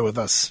Brofman here with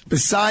us.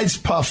 Besides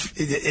Puff,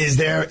 is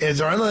there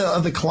any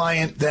other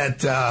client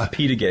that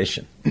Peter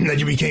Gation. That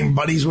you became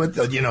buddies with,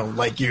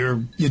 like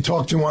you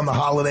talk to on the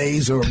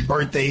holidays or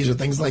birthdays or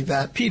things like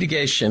that? Peter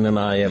Gation and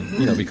I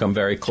have, become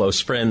very close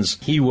friends.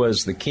 He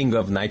was the king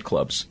of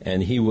nightclubs,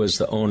 and he was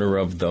the owner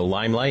of the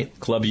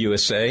Limelight, Club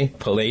USA,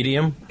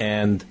 Palladium,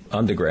 and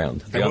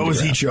Underground. And what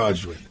was he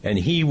charged with? And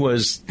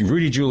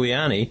Rudy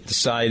Giuliani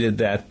decided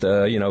that,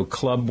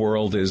 club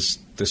world is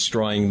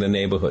destroying the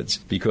neighborhoods,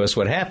 because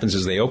what happens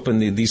is they open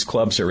these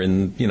clubs are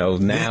in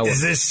now.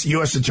 Is this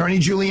U.S. Attorney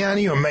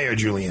Giuliani or Mayor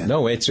Giuliani?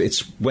 No,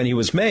 it's when he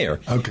was mayor.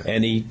 Okay.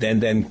 And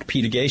then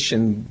Peter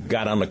Gation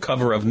got on the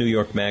cover of New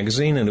York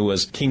Magazine, and it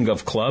was King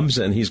of Clubs,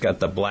 and he's got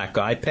the black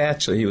eye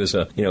patch, so he was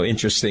a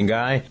interesting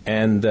guy.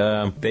 And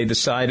they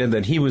decided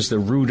that he was the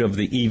root of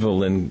the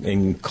evil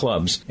in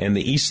clubs, and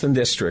the Eastern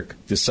District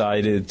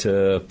decided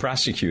to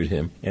prosecute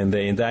him, and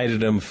they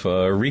indicted him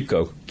for a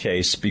RICO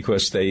case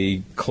because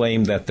they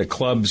claimed that the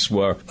clubs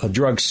were a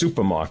drug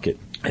supermarket.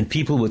 And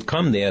people would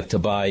come there to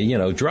buy,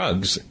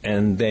 drugs,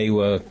 and they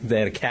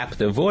had a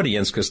captive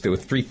audience because there were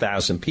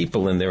 3,000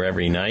 people in there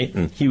every night,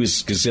 and he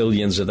was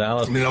gazillions of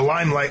dollars. I mean, the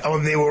Limelight,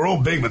 they were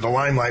all big, but the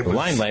Limelight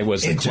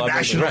was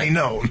internationally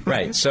known.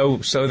 Right. So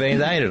they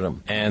indicted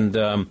him,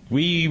 and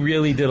we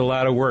really did a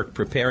lot of work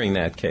preparing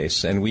that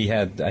case, and we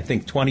had, I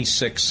think,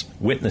 26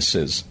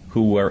 witnesses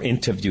who were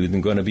interviewed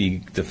and going to be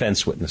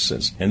defense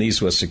witnesses. And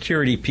these were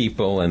security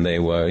people, and they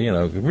were,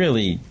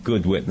 really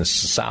good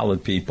witnesses,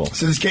 solid people.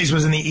 So this case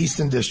was in the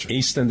Eastern District?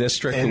 Eastern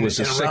District. And, it was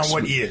around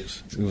what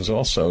years? It was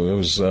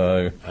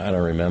I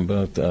don't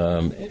remember.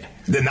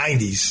 The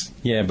 90s.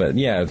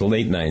 The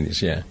late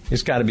 90s, yeah.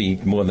 It's got to be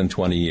more than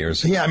 20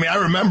 years. Yeah, I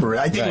remember it.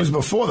 I think it was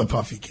before the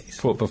Puffy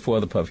case. Before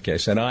the Puffy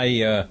case. And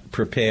I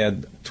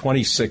prepared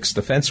 26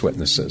 defense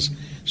witnesses.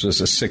 So it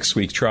was a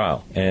 6-week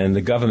trial. And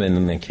the government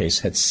in that case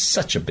had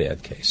such a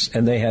bad case.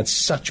 And they had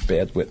such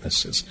bad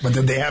witnesses. But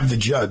did they have the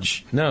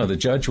judge? No, the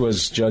judge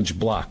was Judge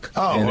Block.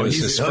 Oh, and it was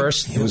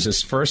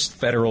his first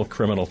federal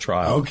criminal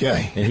trial.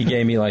 Okay. And he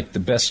gave me the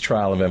best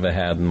trial I've ever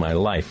had in my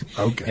life.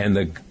 Okay. And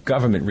the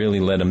government really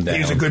let him down.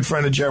 He was a good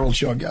friend of Gerald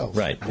Chargel.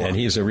 Right. Wow. And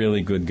he's a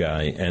really good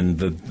guy. And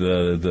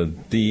the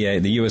DA,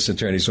 the U.S.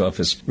 Attorney's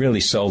Office,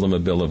 really sold him a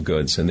bill of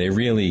goods. And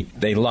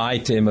they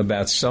lied to him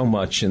about so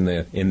much in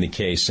the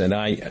case.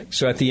 And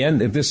so at the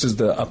end, this is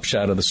the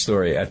upshot of the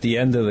story. At the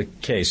end of the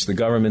case, the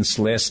government's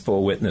last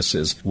 4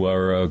 witnesses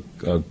were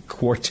a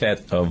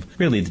quartet of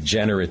really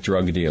degenerate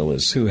drug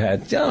dealers who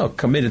had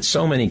committed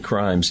so many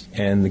crimes.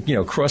 And,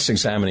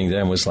 cross-examining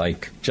them was I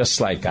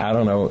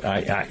don't know,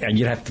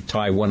 you'd have to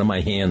tie one of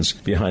my hands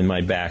behind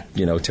my back,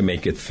 to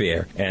make it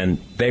fair. And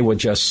they were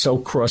just so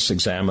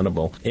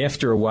cross-examinable.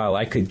 After a while,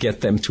 I could get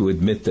them to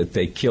admit that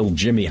they killed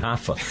Jimmy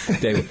Hoffa.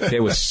 They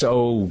were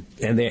so,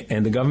 and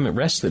the government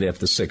rested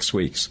after 6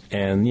 weeks.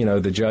 And,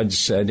 the judge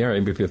said, all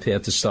right, be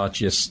prepared to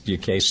start your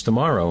case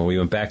tomorrow. And we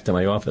went back to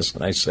my office,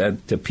 and I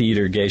said to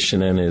Peter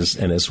Gation and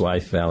his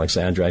wife,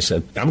 Alexandra, I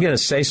said, I'm going to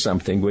say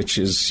something which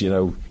is,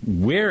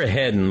 we're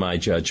ahead in my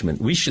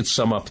judgment. We should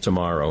sum up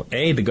tomorrow.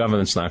 A, the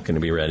government's not going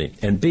to be ready.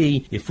 And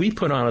B, if we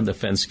put on a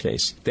defense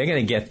case, they're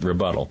going to get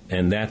rebuttal.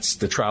 And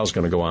the trial's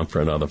going to go on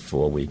for another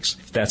 4 weeks.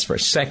 That's for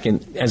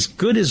second. As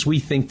good as we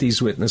think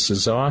these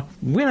witnesses are,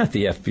 we're not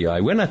the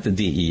FBI. We're not the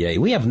DEA.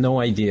 We have no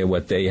idea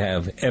what they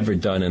have ever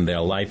done in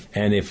their life.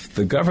 And if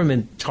the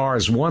government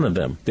tars one of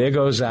them, there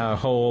goes our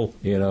whole,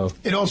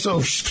 It also,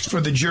 for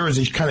the jurors,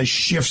 it kind of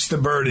shifts the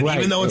burden, right.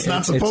 Even though it's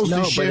not supposed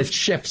to shift. No, but it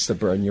shifts the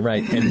burden, you're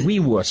right. And we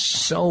were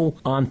so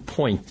on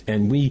point.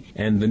 And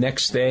the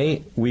next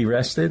day, we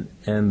rested,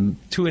 and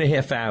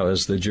 2.5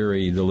 hours, the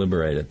jury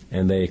deliberated,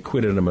 and they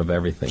acquitted him of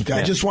everything. Okay,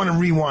 yeah. I just want to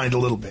rewind a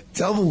little bit.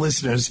 Tell the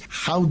listeners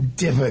how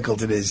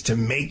difficult it is to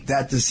make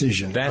that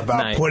decision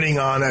about putting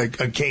on a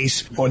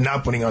case or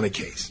not putting on a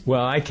case.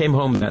 Well, I came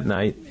home that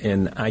night,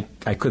 and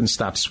I couldn't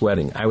stop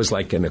sweating. I was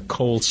in a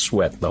cold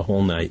sweat the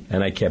whole night,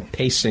 and I kept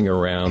pacing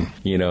around,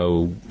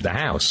 the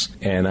house.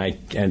 And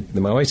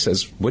my wife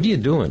says, what are you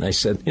doing? I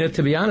said,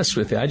 to be honest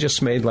with you, I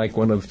just made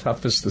one of the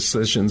toughest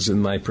decisions in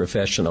my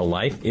professional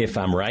life. If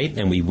I'm right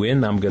and we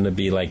win, I'm going to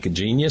be a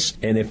genius.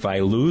 And if I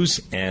lose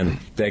and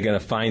they're going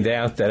to find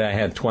out that I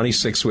had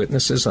 26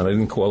 witnesses and I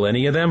didn't call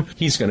any of them,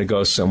 he's going to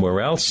go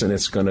somewhere else, and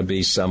it's going to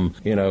be some,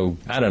 I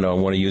don't know, I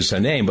want to use her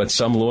name, but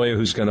some lawyer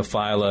who's going to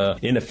file a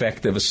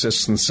ineffective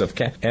assistance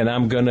and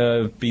I'm going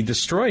to be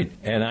destroyed.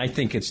 And I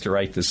think it's the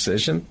right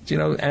decision,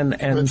 and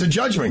it's a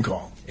judgment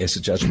call. It's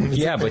a judgment.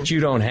 Yeah, but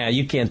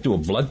you can't do a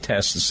blood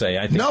test to say,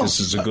 I think this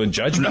is a good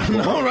judgment.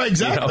 No, right,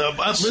 exactly.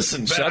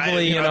 Listen,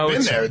 suddenly, I've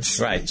been there.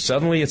 Right.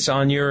 Suddenly it's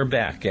on your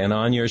back and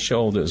on your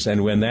shoulders.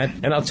 And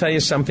and I'll tell you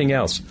something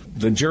else.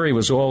 The jury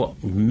was all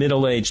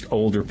middle-aged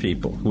older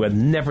people who had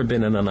never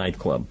been in a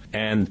nightclub.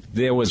 And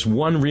there was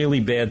one really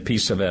bad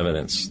piece of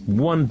evidence.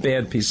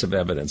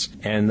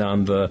 And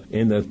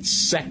in the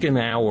second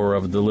hour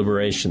of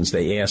deliberations,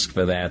 they asked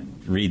for that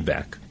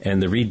readback.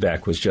 And the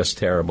readback was just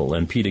terrible.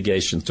 And Peter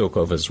Gation took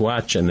off his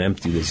watch and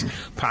emptied his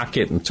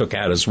pocket and took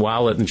out his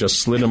wallet and just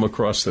slid him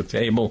across the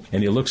table.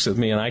 And he looks at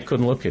me, and I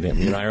couldn't look at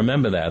him. I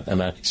remember that.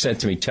 And I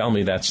said to me, tell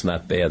me that's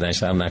not bad. And I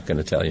said, I'm not going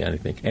to tell you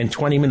anything. And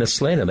 20 minutes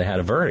later, they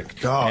had a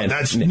verdict. Oh,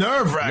 that's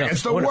nerve-wracking.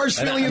 It's the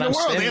worst feeling in the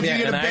world. After you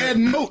get a bad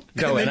note.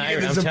 I'm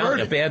telling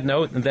you, a bad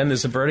note, and then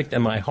there's a verdict,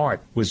 and my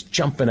heart was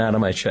jumping out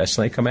of my chest.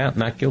 And they come out,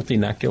 not guilty,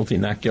 not guilty,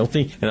 not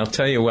guilty. And I'll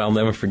tell you what I'll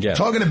never forget.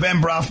 Talking to Ben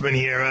Brofman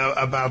here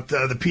about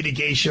the Peter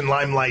Gation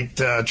Limelight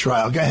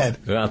trial. Go ahead.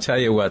 Well, I'll tell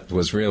you what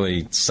was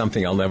really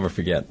something I'll never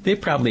forget. There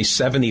were probably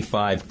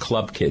 75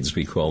 club kids,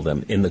 we call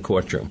them, in the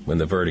courtroom when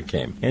the verdict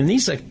came. And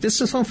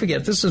don't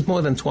forget, this is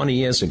more than 20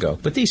 years ago.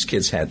 But these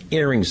kids had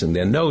earrings in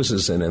their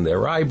noses and in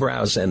their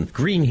eyebrows and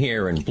green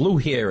hair and blue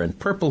hair and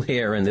purple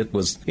hair. And it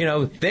was,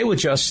 they were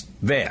just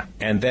there.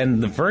 And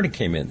then the verdict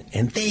came in,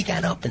 and they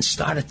got up and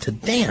started to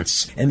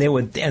dance. And they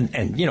were,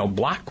 and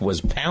Block was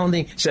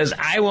pounding, says,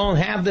 I won't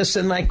have this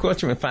in my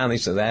courtroom. And finally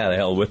said, the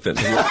hell with it.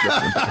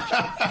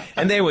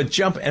 And they would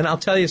jump. And I'll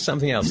tell you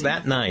something else.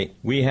 That night,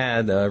 we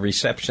had a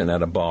reception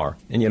at a bar.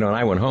 And, and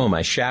I went home.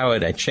 I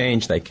showered. I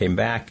changed. I came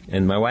back.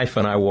 And my wife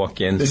and I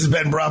walk in. This is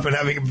Ben Brofman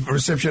having a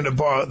reception at a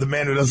bar, the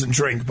man who doesn't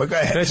drink. But go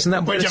ahead. It's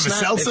not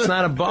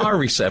a bar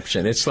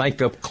reception. It's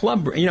like a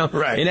club.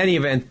 Right. In any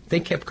event, they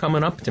kept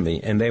coming up to me,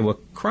 and they were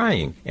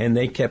crying. And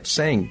they kept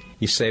saying,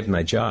 you saved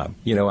my job.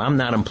 I'm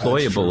not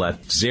employable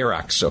at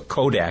Xerox or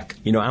Kodak.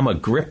 I'm a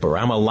gripper.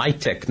 I'm a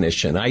light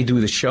technician. I do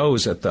the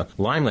shows at the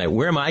Limelight.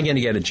 Where am I going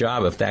to get a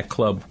job if that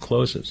club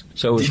closes?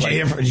 So did you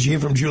hear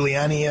from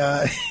Giuliani?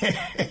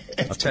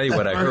 I'll tell you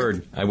what I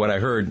heard. What I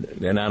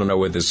heard, and I don't know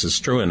whether this is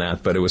true or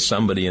not, but it was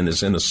somebody in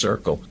his inner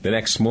circle. The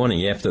next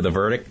morning after the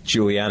verdict,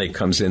 Giuliani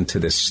comes into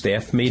this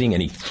staff meeting,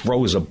 and he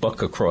throws a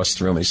book across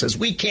the room. He says,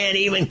 we can't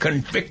even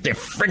convict a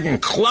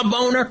friggin' club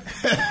owner?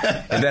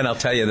 And then I'll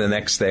tell you the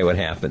next day what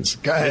happens.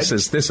 Go ahead.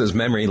 This is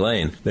memory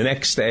lane. The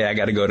next day, I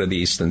got to go to the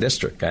Eastern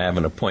District. I have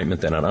an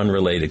appointment in an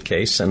unrelated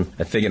case, and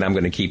I figured I'm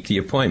going to keep the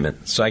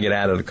appointment. So I get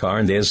out of the car,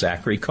 and there's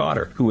Zachary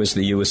Carter, who was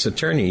the U.S.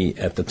 attorney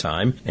at the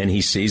time, and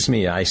he sees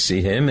me, I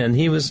see him, and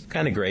he was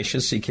kind of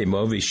gracious. He came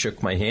over, he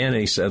shook my hand,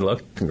 and he said,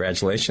 look,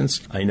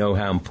 congratulations. I know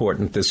how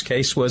important this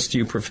case was to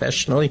you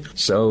professionally,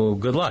 so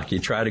good luck. You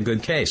tried a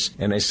good case.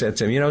 And I said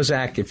to him,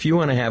 Zach, if you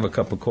want to have a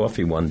cup of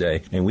coffee one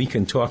day, and we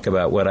can talk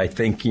about what I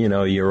think,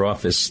 your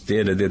office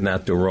did or did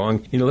not do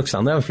wrong,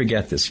 I'll never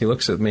forget this. He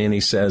looks at me and he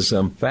says,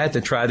 if I had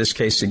to try this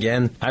case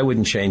again, I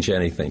wouldn't change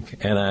anything.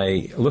 And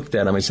I looked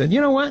at him. I said,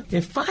 you know what?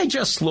 If I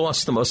just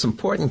lost the most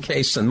important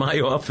case in my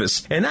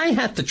office and I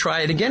had to try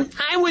it again,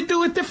 I would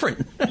do it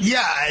different.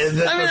 Yeah.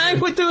 I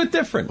would do it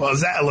different. Well,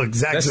 Zach,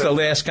 that's the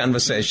last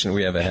conversation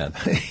we ever had.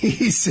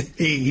 He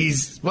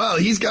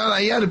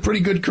had a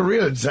pretty good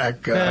career,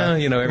 Zach.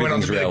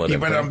 Everything's relative. He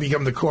went on to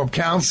become the corp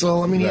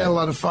counsel. He had a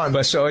lot of fun.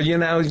 But so, you're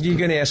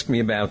going to ask me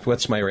about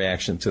what's my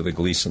reaction to the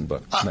Gleason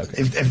book.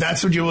 Okay. If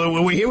that's what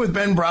we're here with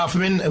Ben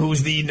Brofman,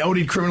 who's the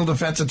noted criminal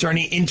defense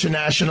attorney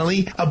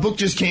internationally. A book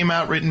just came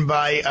out written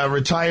by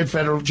retired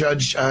federal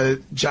judge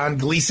John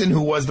Gleason,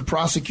 who was the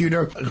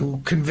prosecutor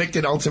who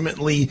convicted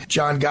ultimately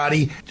John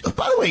Gotti.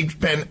 By the way,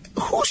 Ben,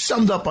 who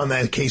summed up on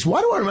that case?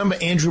 Why do I remember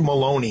Andrew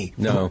Maloney,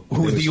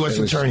 who was the U.S.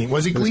 attorney?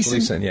 Was it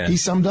Gleason? Yeah. He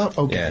summed up?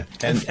 Okay.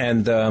 Yeah.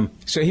 And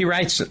so he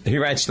writes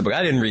the book.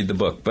 I didn't read the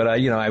book, but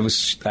I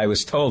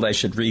was told I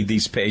should read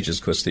these pages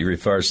because he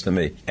refers to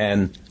me.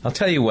 And I'll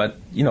tell you what,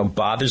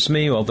 bothers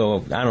me,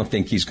 although I don't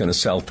think he's going to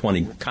sell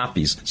 20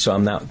 copies, so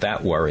I'm not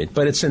that worried.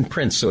 But it's in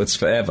print, so it's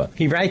forever.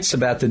 He writes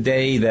about the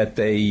day that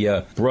they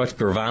brought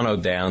Gravano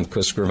down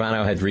because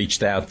Gravano had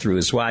reached out through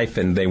his wife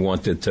and they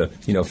wanted to,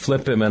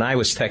 flip him, and I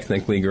was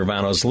technically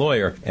Gravano's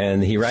lawyer.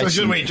 And he writes...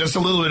 So just a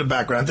little bit of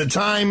background. At the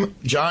time,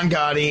 John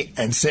Gotti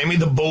and Sammy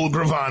the Bull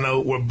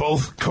Gravano were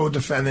both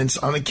co-defendants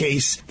on a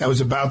case that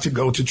was about to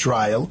go to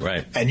trial.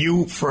 Right. And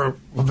you, for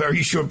a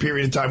very short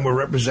period of time, were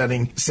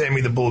representing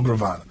Sammy the Bull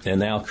Gravano.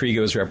 And Al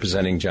Krieger was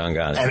representing John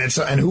Gotti.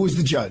 And who was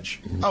the judge?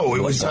 Oh,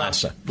 it was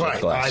Glasser.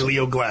 Right,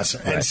 Leo Glasser.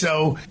 Right. And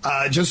so,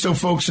 just so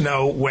folks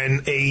know,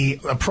 when a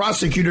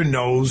prosecutor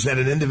knows that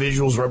an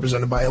individual is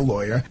represented by a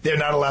lawyer, they're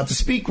not allowed to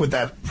speak with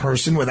that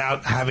person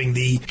without having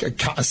the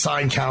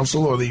assigned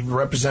counsel or the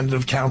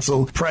representative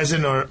counsel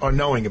present or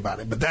knowing about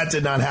it. But that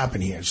did not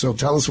happen here. So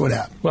tell us what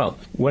happened. Well,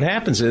 what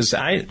happens is,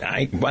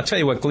 I'll tell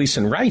you what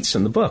Gleason writes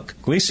in the book.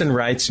 Gleason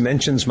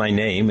mentions my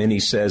name, and he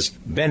says,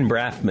 Ben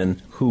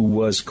Brafman, who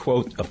was,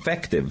 quote,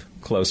 effective,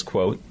 close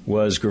quote,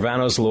 was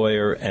Gravano's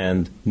lawyer,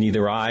 and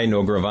neither I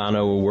nor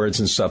Gravano,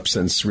 words and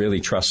substance, really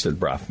trusted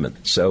Brofman.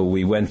 So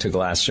we went to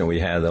Glasser and we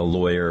had a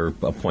lawyer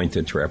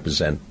appointed to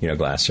represent,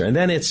 Glasser. And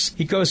then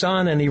he goes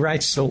on and he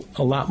writes a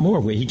lot more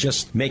where he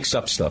just makes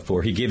up stuff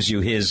or he gives you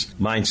his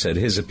mindset,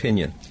 his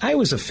opinion. I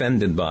was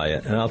offended by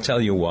it, and I'll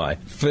tell you why.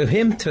 For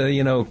him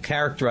to,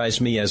 characterize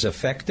me as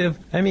effective,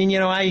 I mean,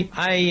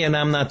 and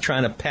I'm not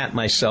trying to pat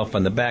myself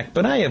on the back,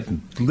 but I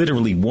have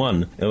literally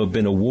won or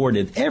been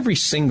awarded every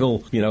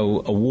single,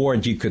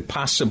 award you could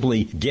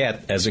possibly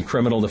get as a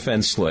criminal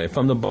defense lawyer,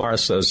 from the Bar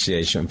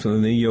Association,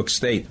 from the New York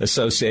State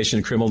Association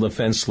of Criminal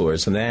Defense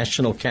Lawyers, the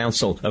National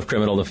Council of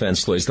Criminal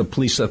Defense Lawyers, the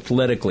Police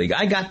Athletic League.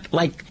 I got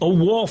like a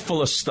wall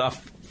full of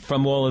stuff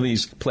from all of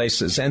these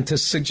places. And to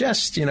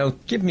suggest,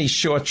 give me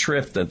short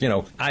shrift that,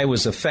 I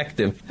was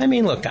effective. I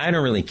mean, look, I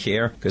don't really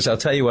care, because I'll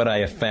tell you what I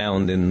have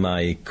found in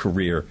my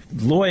career.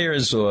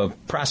 Lawyers or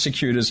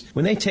prosecutors,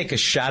 when they take a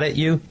shot at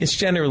you, it's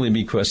generally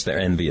because they're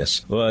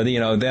envious. Or,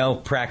 they'll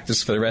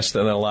practice for the rest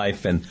of their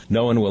life and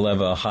no one will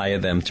ever hire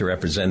them to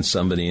represent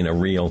somebody in a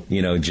real,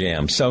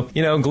 jam. So,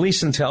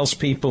 Gleason tells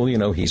people,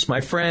 he's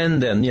my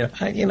friend, and,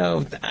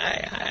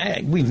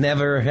 we've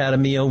never had a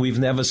meal. We've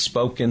never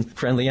spoken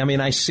friendly. I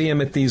mean, I see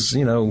him at these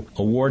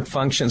award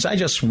functions. I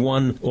just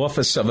won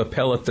Office of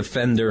Appellate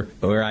Defender,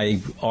 where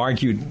I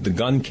argued the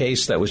gun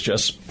case that was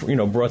just,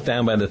 brought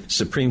down by the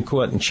Supreme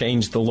Court and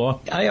changed the law.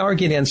 I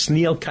argued against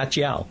Neil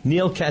Katyal.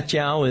 Neil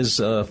Katyal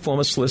is a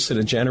former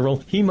Solicitor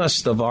General. He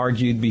must have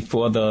argued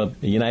before the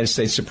United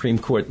States Supreme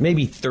Court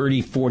maybe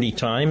 30, 40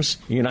 times.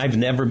 I've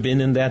never been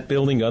in that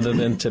building other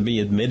than to be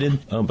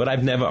admitted, but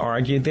I've never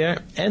argued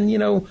there. And,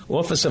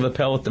 Office of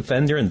Appellate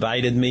Defender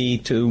invited me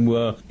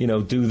to,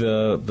 do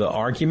the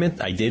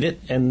argument. I did it,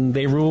 and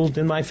they ruled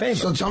in my favor.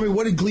 So tell me,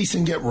 what did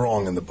Gleason get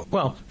wrong in the book?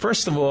 Well,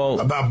 first of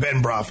all, about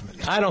Ben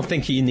Brofman. I don't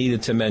think he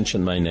needed to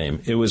mention my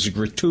name. It was a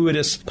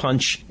gratuitous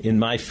punch in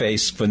my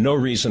face for no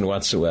reason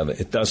whatsoever.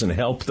 It doesn't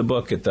help the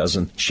book. It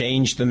doesn't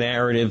change the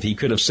narrative. He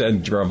could have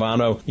said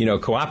Gravano,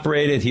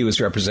 cooperated. He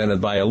was represented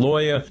by a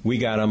lawyer. We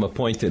got him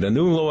appointed a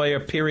new lawyer,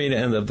 period,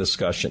 end of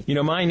discussion.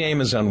 My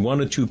name is on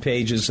 1 or 2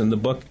 pages in the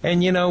book.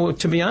 And,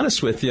 to be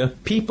honest with you,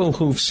 people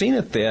who've seen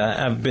it there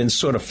have been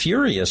sort of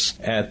furious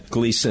at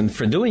Gleason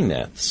for doing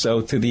that.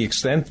 So to the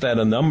extent that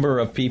a number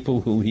of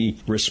people who he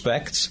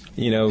respects,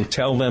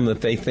 tell them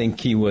that they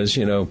think he was,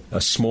 a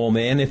small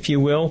man, if you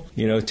will,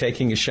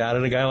 taking a shot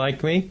at a guy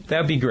like me,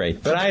 that'd be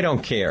great. But I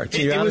don't care. To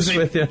be honest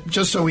with you.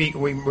 Just so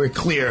we're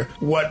clear,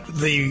 what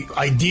the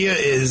idea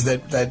is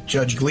that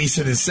Judge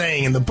Gleason is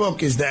saying in the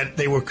book is that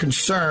they were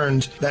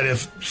concerned that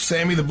if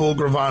Sammy the Bull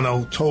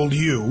Gravano told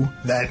you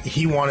that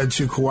he wanted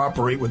to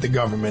cooperate with the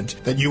government,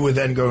 that you would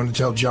then go and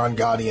tell John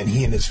Gotti and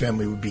he and his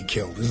family would be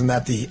killed. Isn't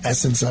that the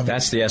essence of it?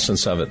 That's the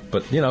essence of it.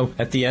 But,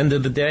 at the end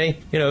of the day,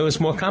 it was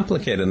more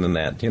complicated than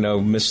that.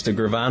 Mr.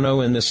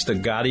 Gravano and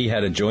Mr. Gotti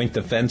had a joint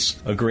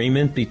defense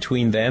agreement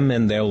between them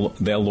and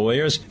their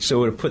lawyers, so it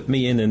would have put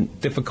me in a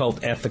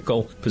difficult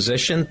ethical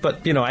position.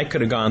 But, I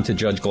could have gone to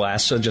Judge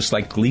Glasser, just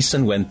like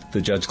Gleason went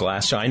to Judge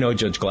Glasser. I know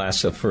Judge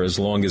Glasser for as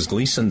long as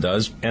Gleason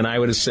does, and I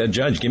would have said,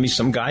 Judge, give me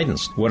some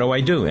guidance. What do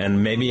I do?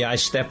 And maybe I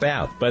step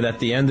out. But at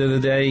the end of the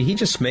day, he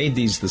just made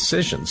these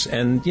decisions,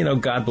 and,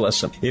 God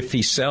bless him. If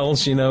he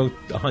sells,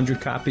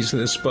 100 copies of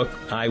this book,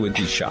 I would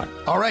be shocked.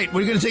 All right,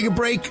 we're going to take a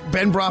break.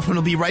 Ben Brofman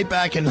will be right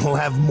back, and he'll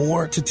have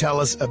more to tell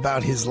us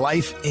about his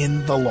life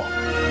in the law.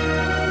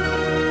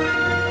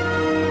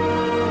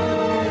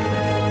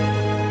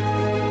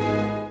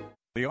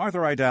 The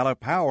Arthur Aidala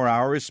Power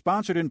Hour is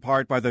sponsored in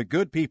part by the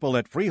good people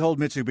at Freehold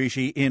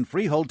Mitsubishi in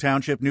Freehold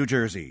Township, New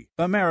Jersey.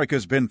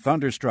 America's been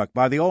thunderstruck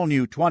by the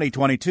all-new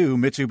 2022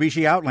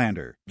 Mitsubishi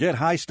Outlander. Get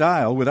high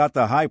style without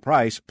the high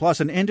price, plus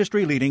an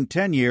industry-leading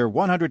 10-year,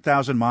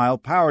 100,000-mile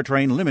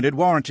powertrain limited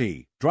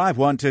warranty. Drive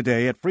one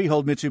today at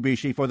Freehold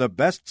Mitsubishi for the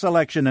best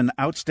selection and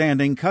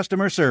outstanding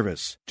customer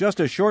service. Just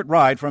a short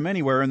ride from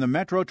anywhere in the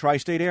metro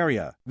tri-state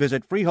area.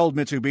 Visit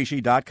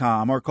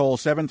FreeholdMitsubishi.com or call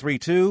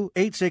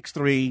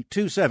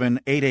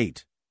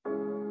 732-863-2788.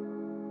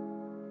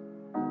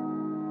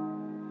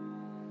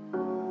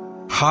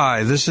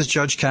 Hi, this is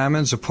Judge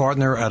Kamins, a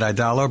partner at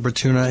Aidala,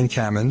 Bertuna &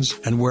 Kamins,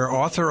 and where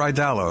Arthur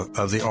Aidala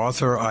of the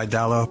Arthur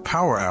Aidala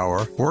Power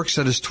Hour works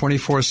at his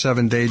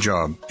 24/7 day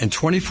job. In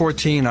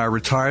 2014, I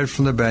retired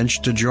from the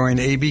bench to join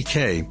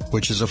ABK,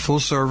 which is a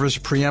full-service,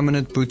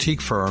 preeminent boutique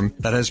firm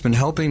that has been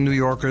helping New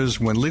Yorkers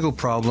when legal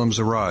problems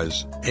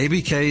arise.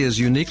 ABK is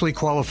uniquely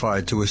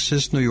qualified to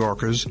assist New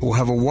Yorkers who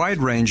have a wide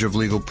range of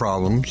legal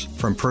problems,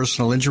 from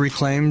personal injury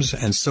claims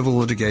and civil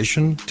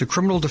litigation to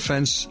criminal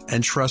defense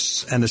and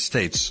trusts and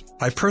estates.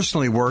 I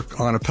personally work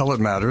on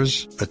appellate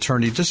matters,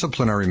 attorney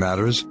disciplinary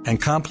matters,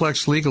 and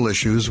complex legal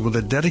issues with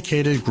a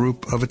dedicated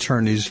group of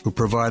attorneys who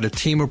provide a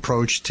team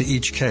approach to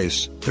each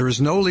case. There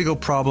is no legal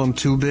problem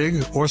too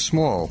big or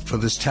small for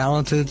this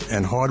talented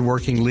and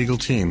hardworking legal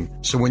team.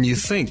 So when you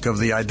think of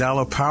the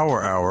Aidala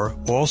Power Hour,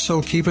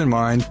 also keep in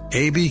mind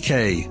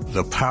ABK,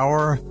 the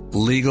Power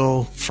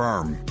Legal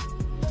Firm.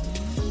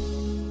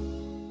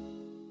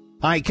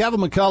 Hi, Kevin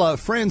McCullough.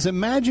 Friends,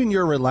 imagine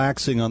you're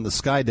relaxing on the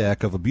sky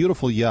deck of a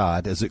beautiful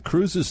yacht as it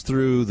cruises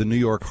through the New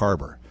York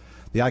harbor.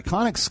 The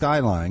iconic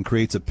skyline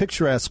creates a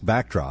picturesque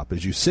backdrop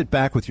as you sit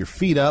back with your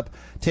feet up,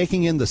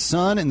 taking in the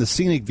sun and the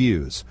scenic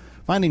views,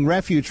 finding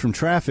refuge from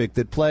traffic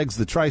that plagues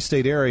the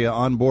tri-state area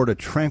on board a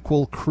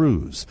tranquil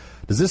cruise.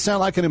 Does this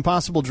sound like an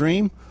impossible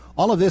dream?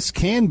 All of this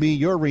can be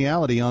your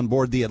reality on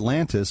board the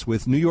Atlantis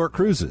with New York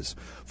Cruises.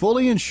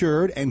 Fully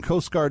insured and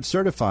Coast Guard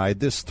certified,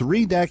 this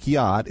 3-deck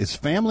yacht is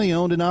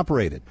family-owned and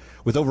operated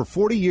with over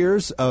 40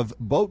 years of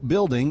boat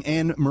building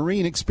and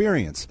marine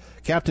experience.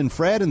 Captain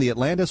Fred and the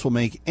Atlantis will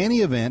make any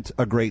event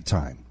a great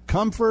time.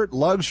 Comfort,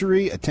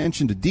 luxury,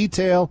 attention to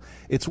detail,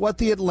 it's what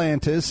the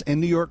Atlantis and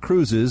New York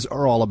Cruises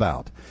are all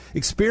about.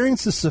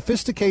 Experience the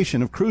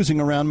sophistication of cruising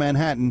around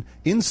Manhattan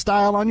in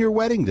style on your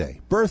wedding day,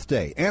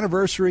 birthday,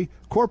 anniversary,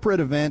 corporate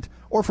event,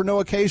 or for no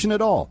occasion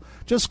at all.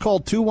 Just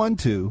call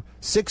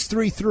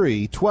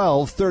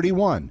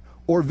 212-633-1231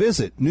 or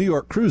visit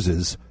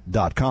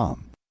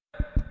NewYorkCruises.com.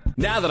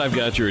 Now that I've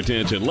got your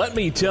attention, let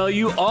me tell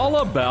you all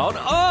about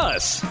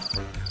us.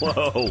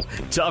 Whoa,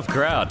 tough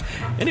crowd.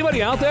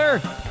 Anybody out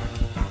there?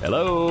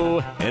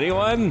 Hello?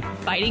 Anyone?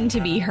 Fighting to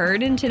be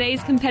heard in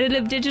today's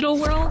competitive digital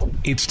world?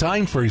 It's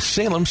time for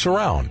Salem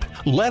Surround.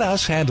 Let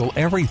us handle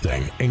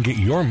everything and get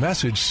your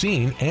message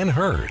seen and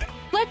heard.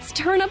 Let's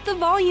turn up the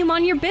volume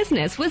on your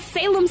business with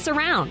Salem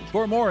Surround.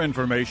 For more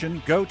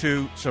information, go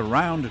to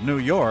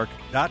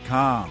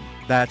surroundnewyork.com.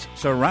 That's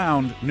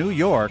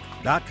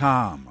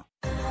surroundnewyork.com.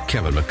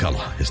 Kevin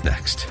McCullough is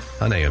next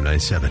on AM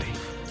 970.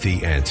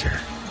 The Answer.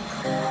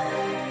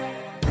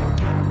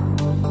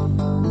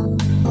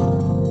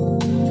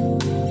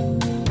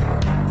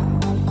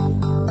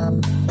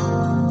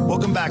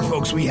 Welcome back,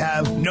 folks. We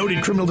have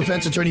noted criminal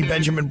defense attorney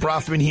Benjamin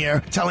Brofman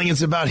here telling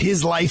us about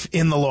his life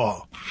in the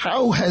law.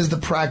 How has the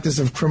practice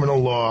of criminal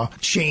law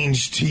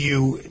changed to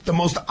you? The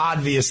most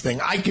obvious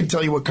thing. I can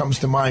tell you what comes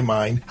to my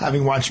mind,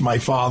 having watched my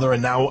father,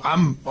 and now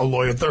I'm a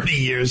lawyer 30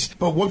 years.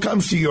 But what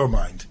comes to your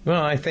mind?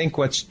 Well, I think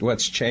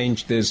what's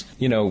changed is,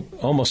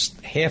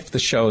 almost half the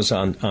shows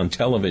on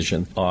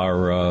television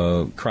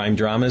are crime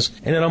dramas.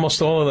 And in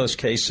almost all of those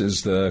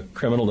cases, the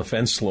criminal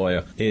defense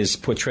lawyer is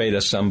portrayed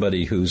as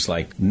somebody who's,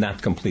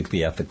 not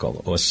completely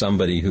ethical, or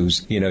somebody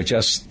who's,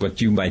 just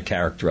what you might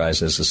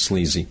characterize as a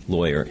sleazy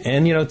lawyer.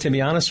 And, to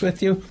be honest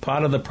with you,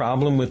 part of the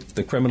problem with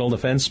the criminal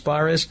defense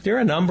bar is there are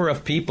a number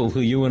of people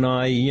who you and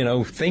I,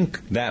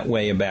 think that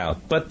way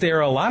about. But there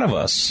are a lot of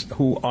us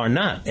who are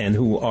not, and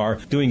who are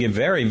doing a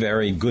very,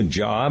 very good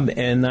job.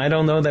 And I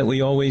don't know that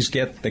we always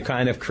get the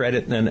kind of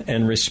credit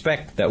and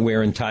respect that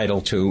we're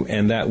entitled to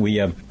and that we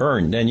have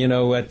earned. And,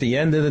 at the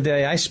end of the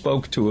day, I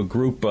spoke to a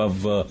group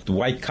of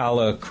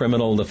white-collar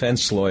criminal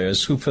defense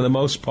lawyers who, for the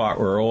most part,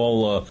 were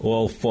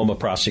all former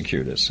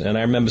prosecutors. And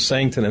I remember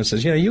saying to them,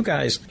 you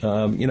guys,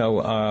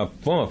 are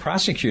former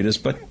prosecutors,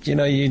 but,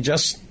 you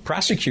just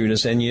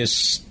prosecutors and you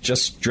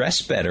just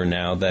dress better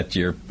now that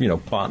you're,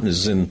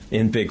 partners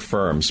in big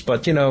firms.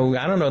 But, I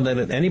don't know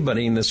that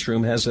anybody in this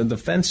room has a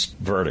defense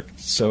verdict.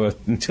 So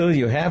until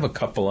you have a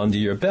couple under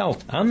your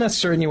belt, I'm not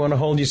certain you want to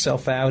hold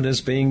yourself out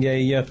as being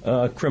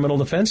a criminal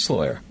defense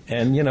lawyer.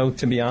 And,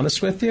 to be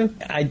honest with you,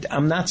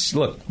 I'm not...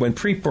 Look, when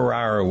Preet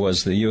Bharara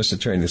was the U.S.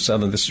 Attorney in the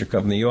Southern District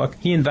of New York,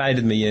 he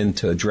invited me in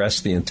to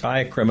address the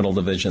entire criminal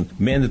division,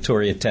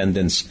 mandatory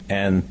attendance,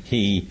 and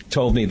he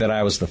told me that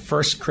I was the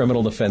first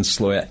criminal defense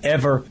lawyer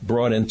ever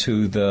brought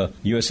into the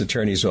U.S.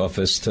 Attorney's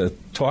office to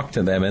talk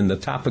to them, and the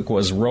topic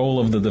was role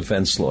of the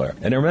defense lawyer.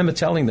 And I remember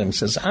telling them,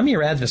 I'm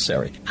your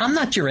adversary. I'm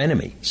not your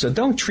enemy, so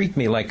don't treat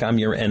me like I'm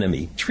your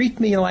enemy. Treat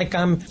me like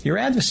I'm your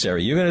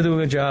adversary. You're going to do a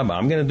good job.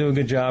 I'm going to do a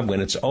good job.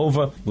 When it's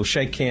over, we'll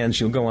shake hands.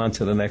 You'll go on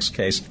to the next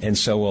case, and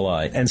so will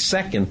I. And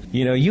second,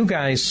 you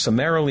guys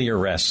summarily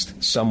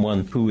arrest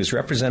someone who is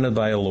represented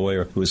by a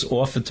lawyer who is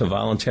offered to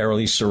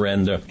voluntarily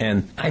surrender.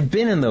 And I've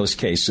been in those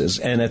cases,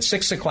 and at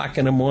 6 o'clock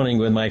in the morning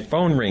when my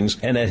phone rings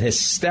and a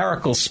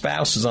hysterical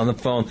spouse is on the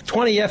phone,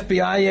 20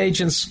 FBI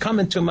agents come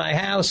into my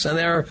house, and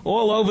they're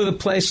all over the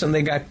place, and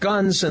they got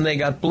guns, and they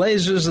got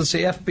blazers. It's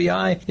the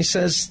FBI. He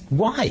says,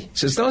 why? He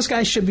says, those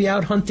guys should be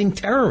out hunting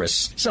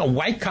terrorists. It's a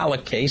white-collar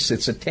case.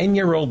 It's a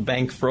 10-year-old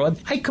bank fraud.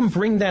 I can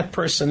bring that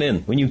person in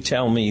when you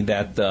tell me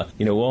that,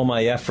 all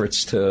my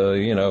efforts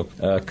to,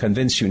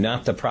 convince you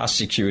not to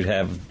prosecute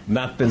have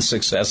not been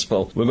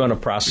successful. We're going to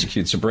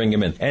prosecute, so bring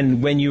him in.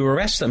 And when you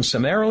arrest them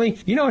summarily,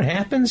 you know what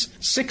happens?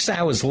 6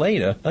 hours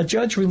later, a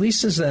judge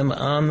releases them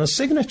on the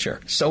signature.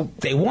 So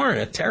they weren't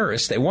a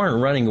terrorist. They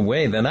weren't running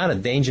away. They're not a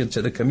danger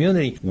to the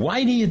community.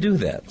 Why do you do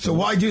that? So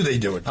why do they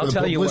do it? I'll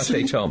tell you what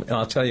they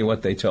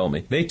told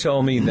me. They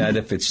told me that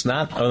if it's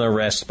not an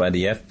arrest by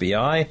the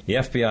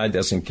FBI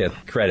doesn't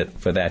get credit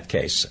for that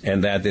case,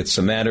 and that it's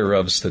a matter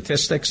of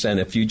statistics, and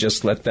if you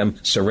just let them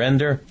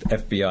surrender,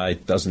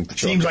 FBI doesn't.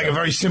 Seems like a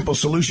very simple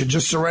solution.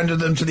 Just surrender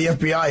them to the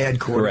FBI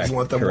headquarters and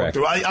let them walk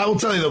through. I will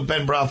tell you, though,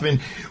 Ben Brofman,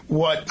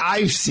 what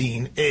I've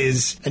seen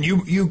is, and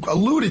you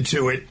alluded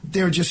to it,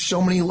 there are just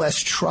so many less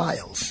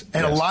trials. Yes.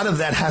 And a lot of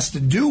that has to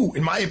do,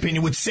 in my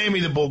opinion, with Sammy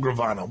the Bull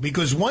Gravano,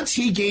 because once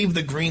he gave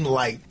the green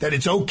light that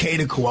it's okay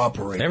to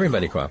cooperate.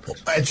 Everybody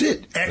cooperates. That's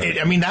it.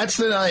 I mean, that's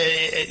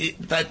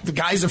that the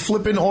guys are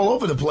flipping all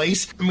over the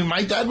place. I mean,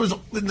 my dad was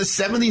in the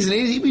 70s and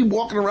 80s. He'd be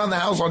walking around the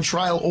house on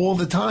trial all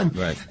the time.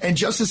 Right. And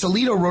Justice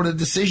Alito wrote a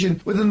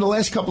decision within the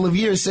last couple of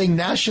years saying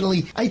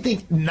nationally, I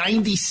think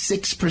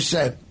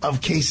 96%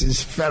 of cases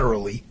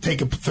federally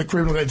the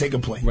criminal going to take a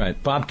plea.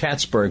 Right. Bob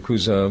Katzberg,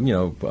 who's a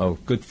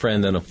good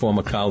friend and a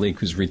former colleague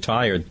who's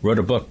retired, wrote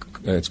a book.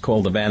 It's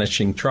called The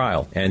Vanishing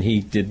Trial. And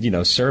he did,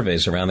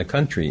 surveys around the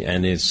country,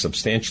 and it's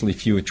substantially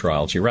fewer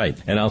trials. You're right.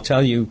 And I'll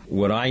tell you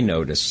what I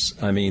notice.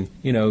 I mean,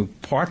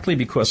 partly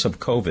because of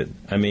COVID.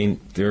 I mean,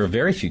 there are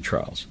very few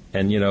trials.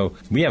 And,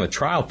 we have a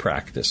trial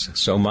practice.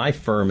 So my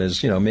firm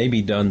has,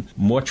 maybe done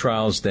more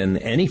trials than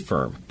any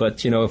firm.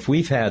 But, if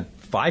we've had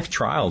 5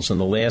 trials in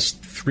the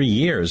last 3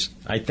 years,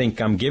 I think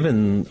I'm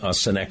giving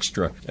us an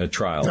extra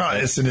trial. No,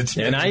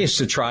 and I used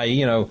to try,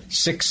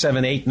 6,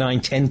 7, 8,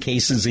 9, 10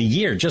 cases a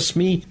year, just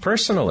me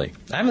personally.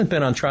 I haven't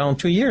been on trial in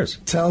 2 years.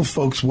 Tell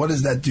folks, what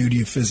does that do to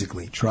you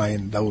physically,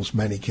 trying those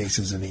many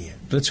cases in a year?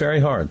 It's very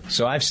hard.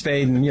 So I've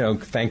stayed,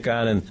 thank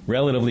God, in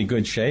relatively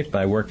good shape.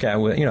 I work out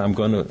with,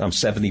 I'm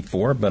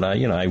 74, but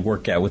I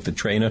work out with the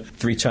trainer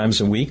 3 times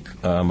a week.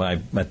 I'm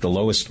at the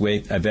lowest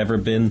weight I've ever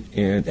been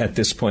at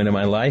this point in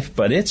my life,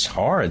 but it's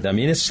hard. I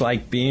mean, it's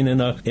like being in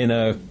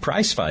a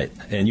prize fight,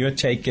 and you're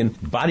taking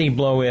body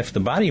blow after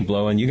body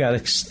blow, and you got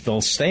to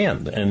still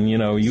stand, and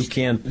you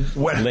can't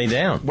lay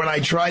down. When I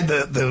tried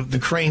the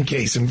Crane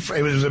case, and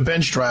it was a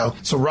bench trial,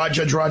 so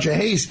Judge Roger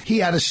Hayes, he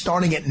had us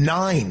starting at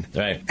 9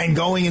 and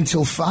going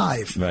until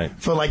 5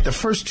 for like the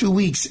first 2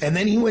 weeks, and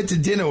then he went to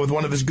dinner with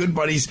one of his good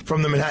buddies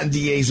from the Manhattan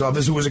DA's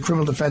office, who was a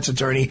criminal defense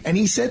attorney, and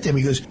he said to him,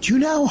 he goes, "Do you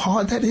know how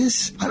hard that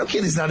is? I don't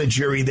care. There's not a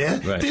jury there.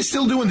 They're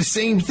still doing the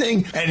same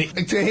thing."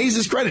 And to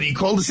Hayes' credit, he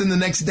called us in the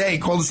next day,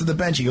 called us to the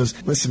bench. He goes,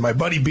 "Listen, my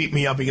buddy beat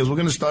me up." He goes, "We're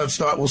going to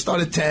start. We'll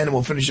start at 10 and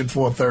we'll finish at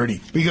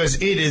 4:30 because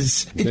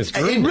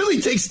it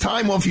really takes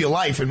time off your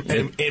life."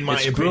 In my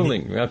opinion,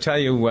 grueling. I'll tell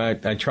you,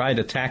 I tried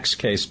a tax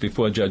case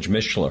before Judge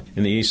Mishler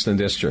in the Eastern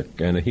District,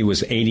 and he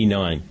was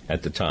 89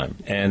 at the time,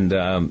 and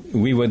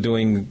we were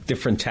doing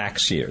different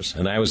tax years,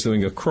 and I was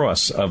doing a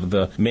cross of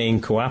the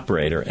main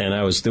cooperator, and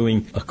I was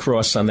doing a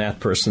cross on that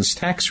person's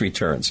tax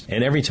returns,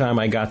 and every time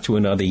I got to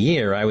another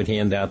year, I would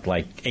hand out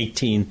like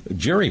 18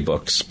 jury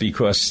books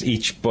because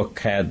each book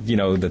had,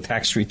 the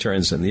tax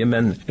returns and the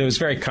amendment. It was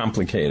very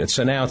complicated.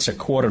 So now it's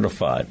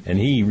 4:45, and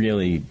he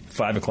really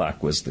 5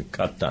 o'clock was the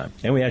cut time.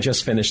 And we had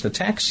just finished the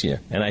tax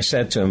year. And I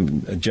said to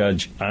him,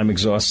 "Judge, I'm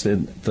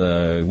exhausted.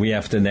 We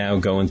have to now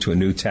go into a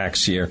new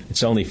tax year.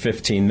 It's only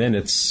 15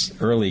 minutes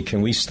early.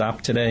 Can we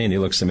stop today?" And he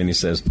looks at me and he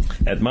says,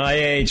 "At my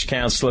age,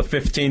 Counselor,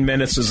 15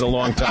 minutes is a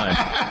long time."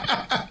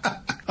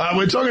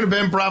 We're talking to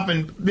Ben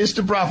Proffman.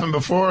 Mr. Proffman,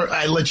 before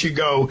I let you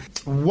go,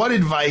 what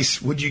advice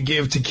would you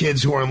give to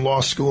kids who are in law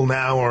school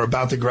now or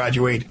about to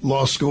graduate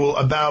law school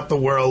about the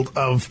world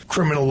of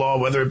criminal law,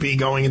 whether it be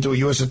going into a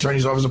U.S.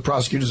 Attorney's Office, a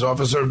prosecutor's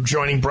office, or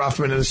joining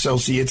Proffman and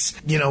Associates,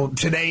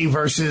 today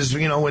versus,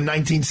 in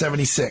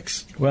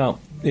 1976? Well,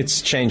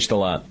 it's changed a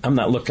lot. I'm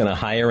not looking to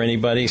hire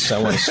anybody, so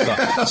I want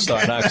to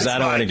start out because I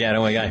don't want to get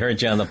away. I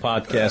heard you on the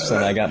podcast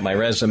and I got my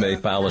resume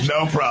polished.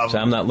 No problem. So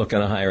I'm not looking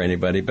to hire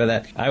anybody.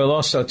 But I will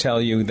also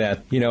tell you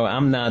that,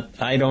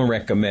 I don't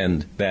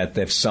recommend that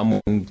if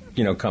someone,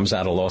 comes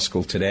out of law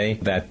school today,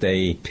 that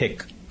they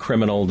pick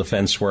criminal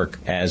defense work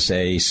as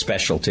a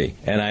specialty.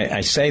 And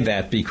I say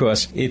that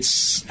because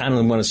I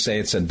don't want to say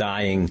it's a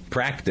dying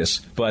practice,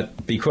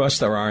 but because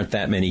there aren't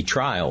that many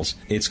trials,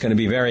 it's going to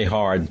be very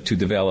hard to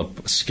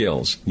develop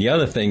skills. The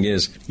other thing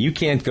is you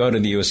can't go to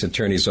the U.S.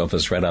 Attorney's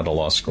Office right out of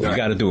law school. You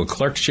got to do a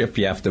clerkship.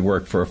 You have to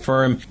work for a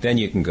firm. Then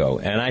you can go.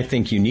 And I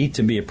think you need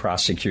to be a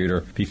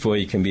prosecutor before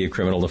you can be a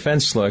criminal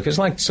defense lawyer. It's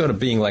like sort of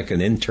being like an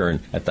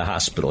intern at the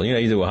hospital.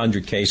 You do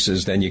 100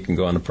 cases, then you can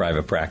go into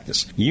private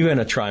practice. You're going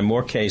to try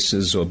more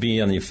cases or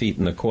be on your feet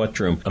in the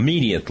courtroom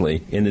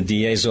immediately in the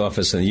DA's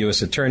office and the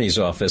U.S. Attorney's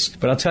office.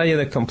 But I'll tell you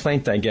the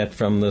complaint I get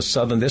from the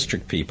Southern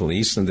District people, the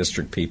Eastern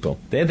District people.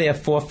 They're there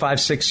 4, 5,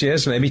 6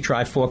 years, maybe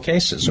try 4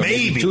 cases. Or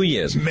maybe 2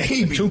 years.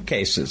 Maybe 2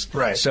 cases.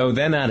 Right. So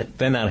they're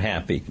not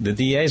happy. The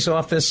DA's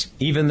office,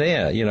 even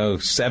there,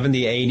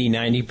 70, 80,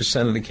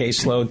 90% of the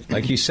caseload,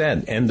 like you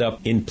said, end up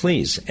in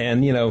pleas.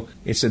 And,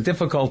 it's a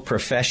difficult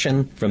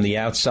profession from the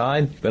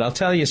outside. But I'll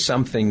tell you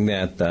something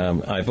that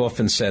I've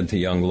often said to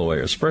young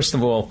lawyers. First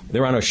of all,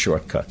 there are no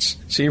shortcuts.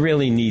 So you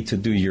really need to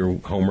do your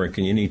homework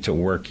and you need to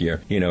work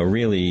your,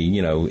 really,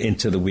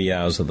 into the wee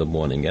hours of the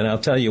morning. And I'll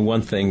tell you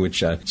one thing,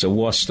 which it's a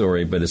war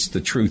story, but it's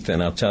the truth.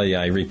 And I'll tell you,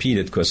 I repeat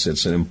it because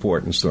it's an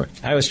important story.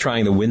 I was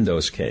trying the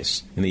Windows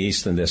case in the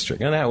Eastern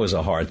District, and that was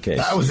a hard case.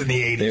 That was in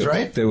the 80s,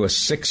 right? There were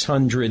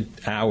 600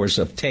 hours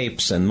of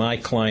tapes, and my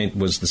client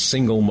was the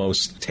single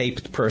most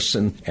taped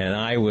person, and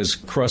I was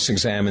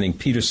cross-examining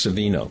Peter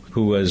Savino,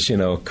 who was,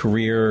 a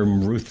career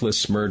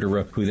ruthless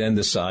murderer who then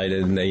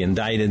decided, and they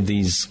indicted these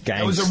these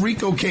gangs. It was a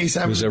RICO case.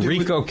 It was a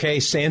RICO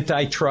case,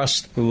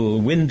 antitrust,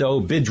 window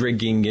bid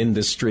rigging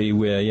industry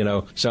where,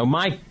 so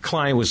my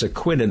client was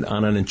acquitted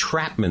on an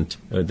entrapment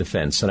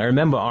defense. And I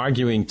remember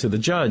arguing to the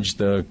judge,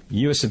 the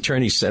U.S.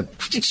 attorney said,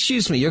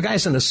 excuse me, your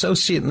guy's an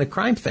associate in the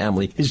crime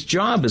family. His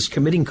job is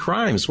committing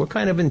crimes. What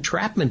kind of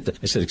entrapment?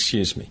 I said,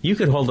 excuse me, you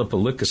could hold up a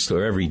liquor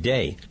store every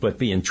day, but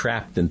be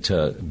entrapped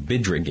into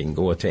bid rigging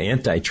or to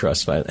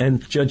antitrust violence.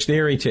 And Judge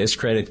Deary, to his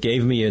credit,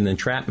 gave me an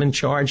entrapment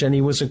charge, and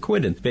he was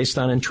acquitted based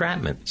on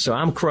entrapment. So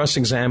I'm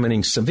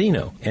cross-examining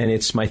Savino, and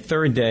it's my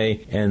third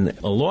day, and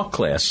a law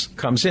class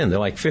comes in. They're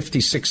like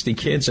 50, 60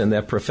 kids, and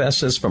their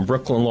professors from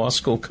Brooklyn Law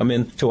School come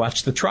in to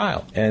watch the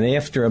trial. And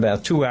after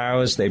about 2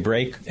 hours, they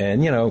break,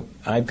 and,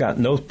 I've got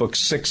notebooks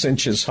 6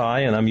 inches high,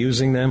 and I'm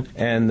using them,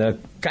 and the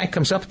guy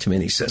comes up to me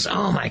and he says,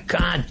 oh my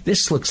God,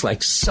 this looks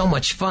like so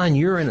much fun.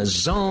 You're in a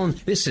zone.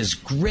 This is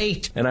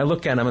great. And I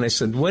look at him and I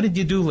said, what did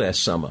you do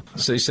last summer?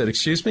 So he said,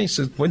 excuse me? He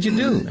said, what'd you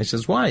do? I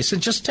says, why? He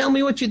said, just tell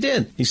me what you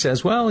did. He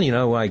says, well,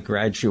 I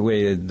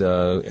graduated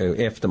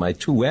after my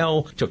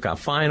 2L, took our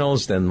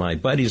finals. Then my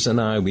buddies and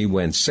I, we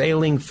went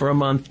sailing for a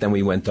month. Then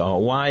we went to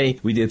Hawaii.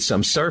 We did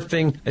some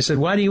surfing. I said,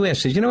 why do you ask?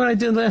 He said, you know what I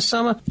did last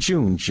summer?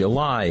 June,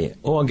 July,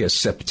 August,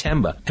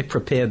 September. I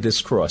prepared this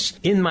cross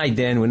in my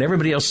den when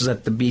everybody else is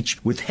at the beach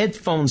with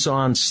headphones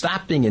on,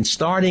 stopping and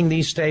starting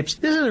these tapes.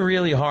 This is a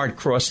really hard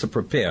cross to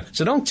prepare.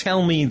 So don't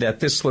tell me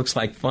that this looks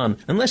like fun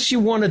unless you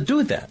want to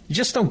do that. You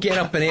just don't get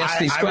up and ask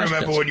these questions. I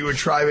remember when you were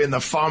trying in the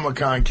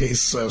Pharmacon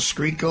case,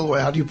 Skrikel,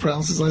 how do you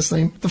pronounce his last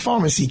name? The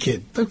pharmacy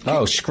kid.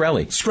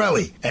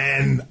 Shkreli.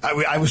 And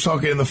I was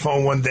talking on the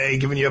phone one day,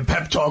 giving you a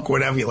pep talk,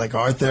 whatever. You're like,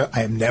 Arthur, I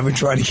have never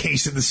tried a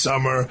case in the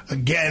summer.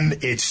 Again,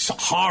 it's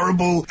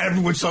horrible.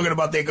 Everyone's talking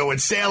about they're going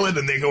sailing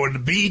and they're going to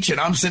the beach, and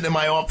I'm sitting in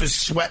my office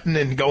sweating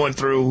and going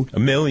through a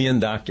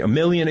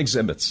million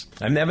exhibits.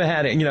 I've never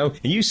had it. You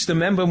used to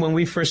remember when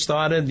we first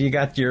started, you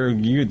got your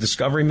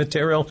discovery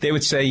material. They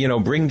would say,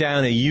 bring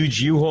down a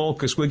huge U-Haul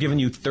because we're giving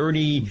you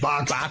 30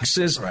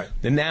 boxes. Right.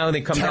 And now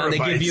they come down, they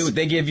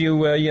give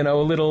you a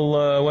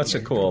little, what's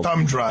it called?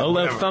 Thumb drive. A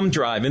little thumb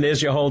drive, and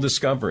there's your whole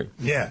discovery.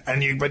 Yeah,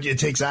 but it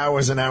takes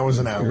hours and hours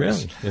and hours.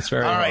 Really? It's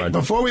very hard. All right,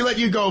 before we let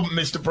you go,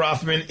 Mr.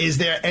 Brofman, is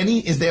there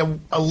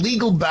a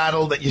legal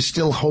battle that you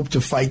still hope to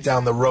fight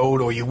down the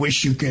road, or you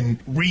wish you can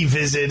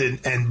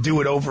revisit and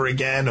do it over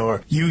again,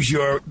 or use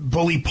your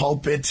bully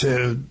pulpit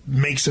to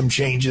make some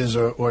changes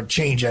or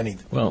change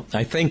anything? Well,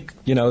 I think,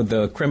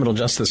 the criminal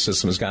justice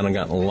system has gotten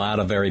a lot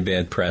of very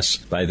bad press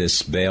by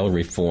this bail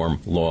reform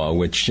law,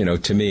 which,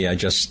 to me, I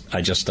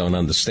just don't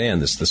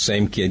understand. It's the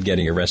same kid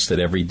getting arrested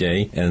every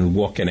day and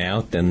walking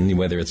out, and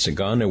whether it's a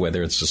gun or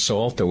whether it's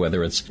assault or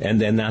and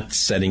they're not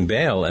setting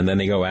bail, and then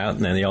they go out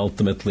and then they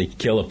ultimately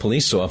kill a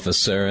police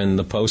officer, and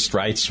the Post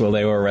writes, well,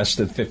 they were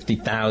arrested 50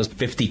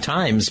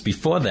 times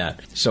before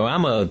that. So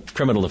I'm a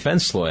criminal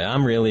defense lawyer.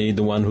 I'm really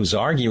the one who's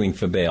arguing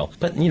for bail.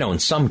 But, in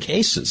some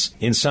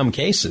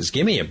cases,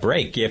 give me a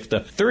break. After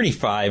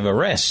 35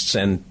 arrests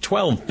and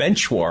 12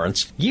 bench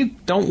warrants, you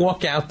don't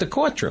walk out the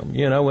courtroom,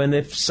 and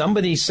if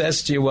somebody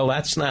says to you, well,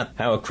 that's not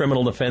how a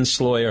criminal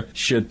defense lawyer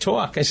should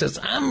talk, I says,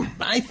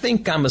 I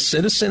think I'm a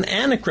citizen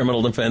and a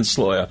criminal defense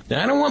lawyer.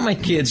 Now, I don't want my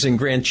kids and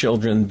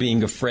grandchildren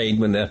being afraid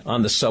when they're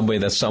on the subway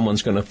that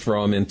someone's going to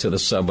throw them into the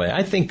subway.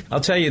 I think,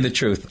 I'll tell you the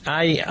truth,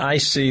 I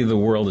see the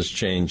world has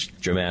changed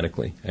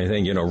dramatically. I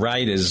think,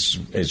 right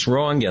is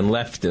wrong and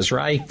left is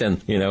right,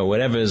 and,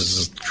 whatever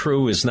is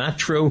true is not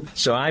true.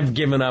 So I've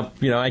given up,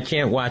 I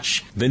can't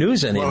watch the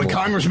news anymore. Well, the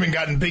congressman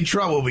got in big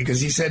trouble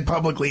because he said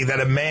publicly that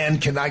a man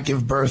cannot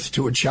give birth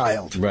to a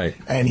child. Right.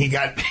 And he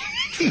got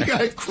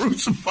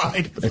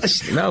crucified.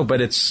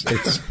 But it's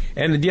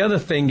and the other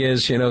thing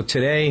is,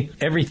 today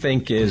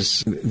everything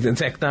is, the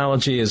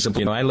technology is,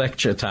 I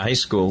lecture to high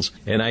schools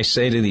and I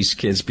say to these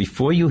kids,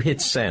 before you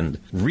hit send,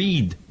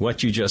 read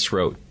what you just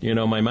wrote.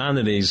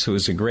 Maimonides, who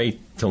is a great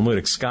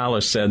Talmudic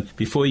scholar, said,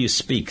 before you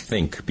speak,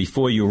 think.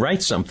 Before you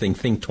write something,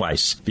 think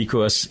twice,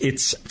 because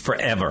it's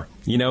forever.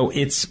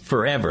 It's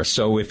forever.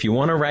 So if you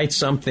want to write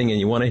something and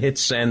you want to hit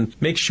send,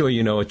 make sure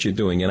you know what you're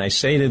doing. And I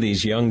say to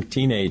these young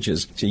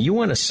teenagers, so you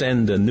want to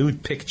send a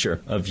nude picture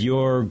of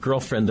your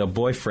girlfriend or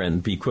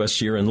boyfriend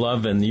because you're in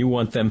love and you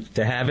want them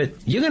to have it,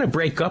 you're going to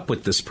break up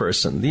with this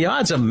person. The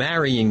odds of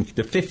marrying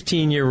the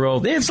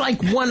 15-year-old, it's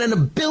like 1 in a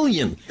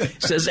billion.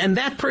 Says, and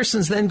that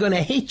person's then going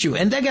to hate you,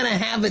 and they're going to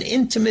have an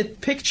intimate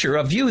picture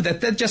of you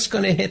that they're just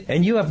going to hit,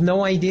 and you have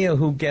no idea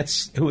who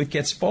it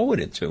gets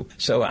forwarded to.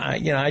 So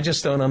I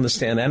just don't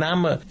understand. And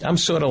I'm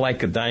sort of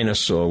like a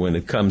dinosaur when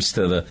it comes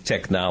to the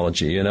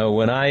technology.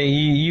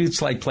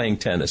 It's like playing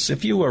tennis.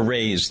 If you were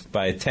raised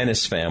by a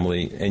tennis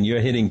family and you're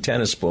hitting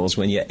tennis balls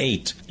when you're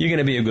 8, you're going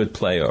to be a good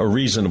player, a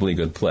reasonably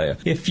good player.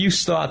 If you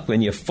start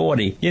when you're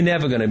 40, you're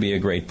never going to be a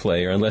great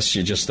player unless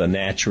you're just a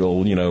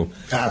natural,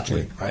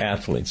 athlete. Right?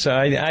 Athlete. So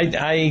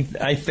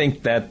I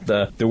think that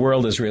the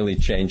world has really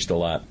changed a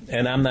lot,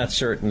 and I'm not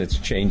certain it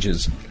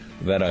changes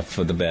that are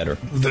for the better.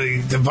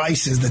 The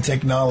devices, the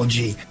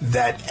technology,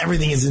 that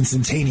everything is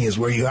instantaneous,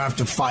 where you have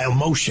to file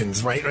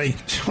motions, right?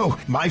 So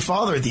my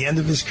father, at the end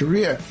of his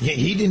career,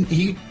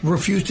 he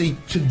refused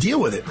to deal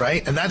with it,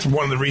 right? And that's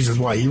one of the reasons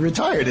why he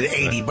retired at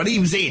 80. But he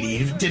was 80.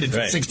 He did it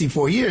for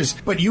 64 years.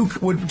 But you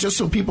would, just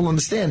so people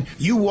understand,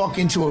 you walk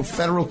into a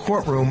federal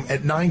courtroom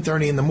at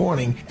 9:30 in the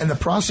morning, and the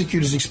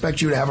prosecutors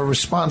expect you to have a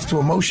response to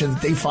a motion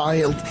that they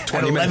filed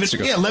at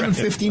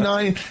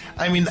 11:59.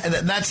 I mean,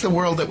 that's the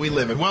world that we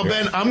live in. Well,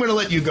 Ben, I'm going to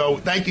let you go.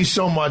 Thank you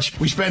so much.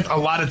 We spent a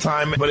lot of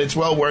time, but it's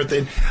well worth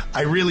it.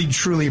 I really,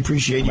 truly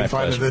appreciate you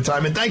finding the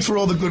time. And thanks for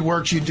all the good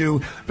work you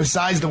do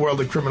besides the world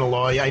of criminal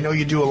law. I know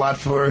you do a lot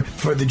for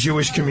the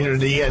Jewish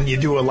community, and you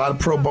do a lot of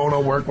pro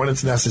bono work when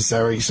it's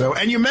necessary. So,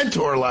 and you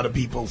mentor a lot of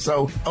people.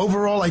 So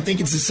overall, I think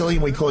in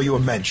Sicilian we call you a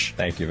mensch.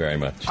 Thank you very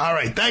much. All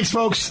right. Thanks,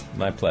 folks.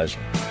 My pleasure.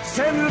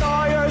 Send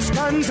lawyers,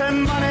 guns,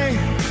 and money.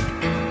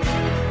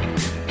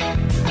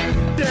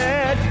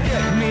 Dad,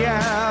 get me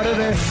out of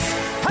this.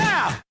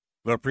 Ha!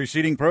 The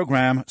preceding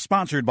program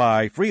sponsored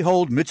by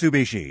Freehold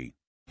Mitsubishi.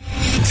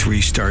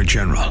 3-star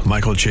General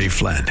Michael J.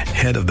 Flynn,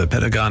 head of the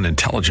Pentagon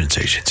Intelligence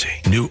Agency,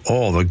 knew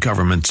all the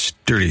government's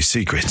dirty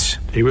secrets.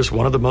 He was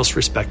one of the most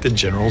respected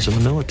generals in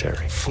the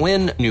military.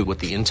 Flynn knew what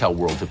the intel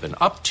world had been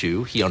up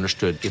to. He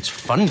understood its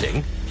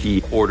funding.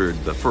 He ordered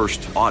the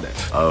first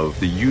audit of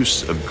the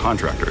use of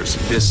contractors.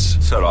 This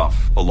set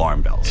off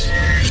alarm bells.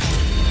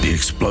 The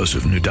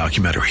explosive new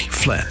documentary,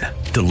 Flynn,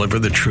 Deliver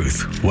the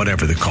Truth,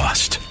 Whatever the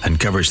Cost,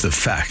 uncovers the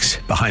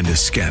facts behind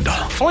this scandal.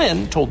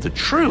 Flynn told the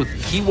truth.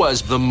 He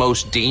was the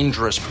most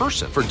dangerous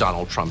person for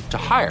Donald Trump to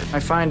hire. I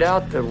find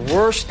out the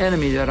worst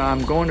enemy that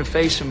I'm going to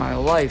face in my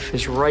life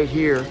is right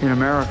here in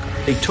America.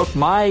 They took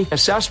my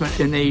assessment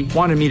and they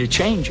wanted me to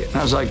change it. And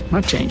I was like, I'm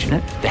not changing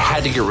it. They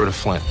had to get rid of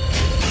Flynn.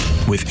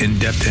 With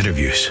in-depth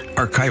interviews,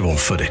 archival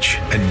footage,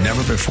 and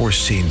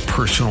never-before-seen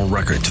personal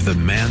records of the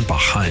man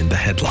behind the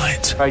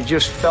headlines. I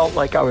just felt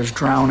like I was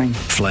drowning.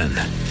 Flynn,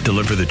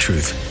 Deliver the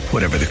Truth,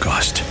 Whatever the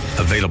Cost.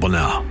 Available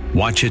now.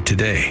 Watch it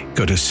today.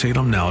 Go to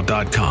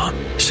salemnow.com.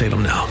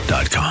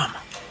 salemnow.com.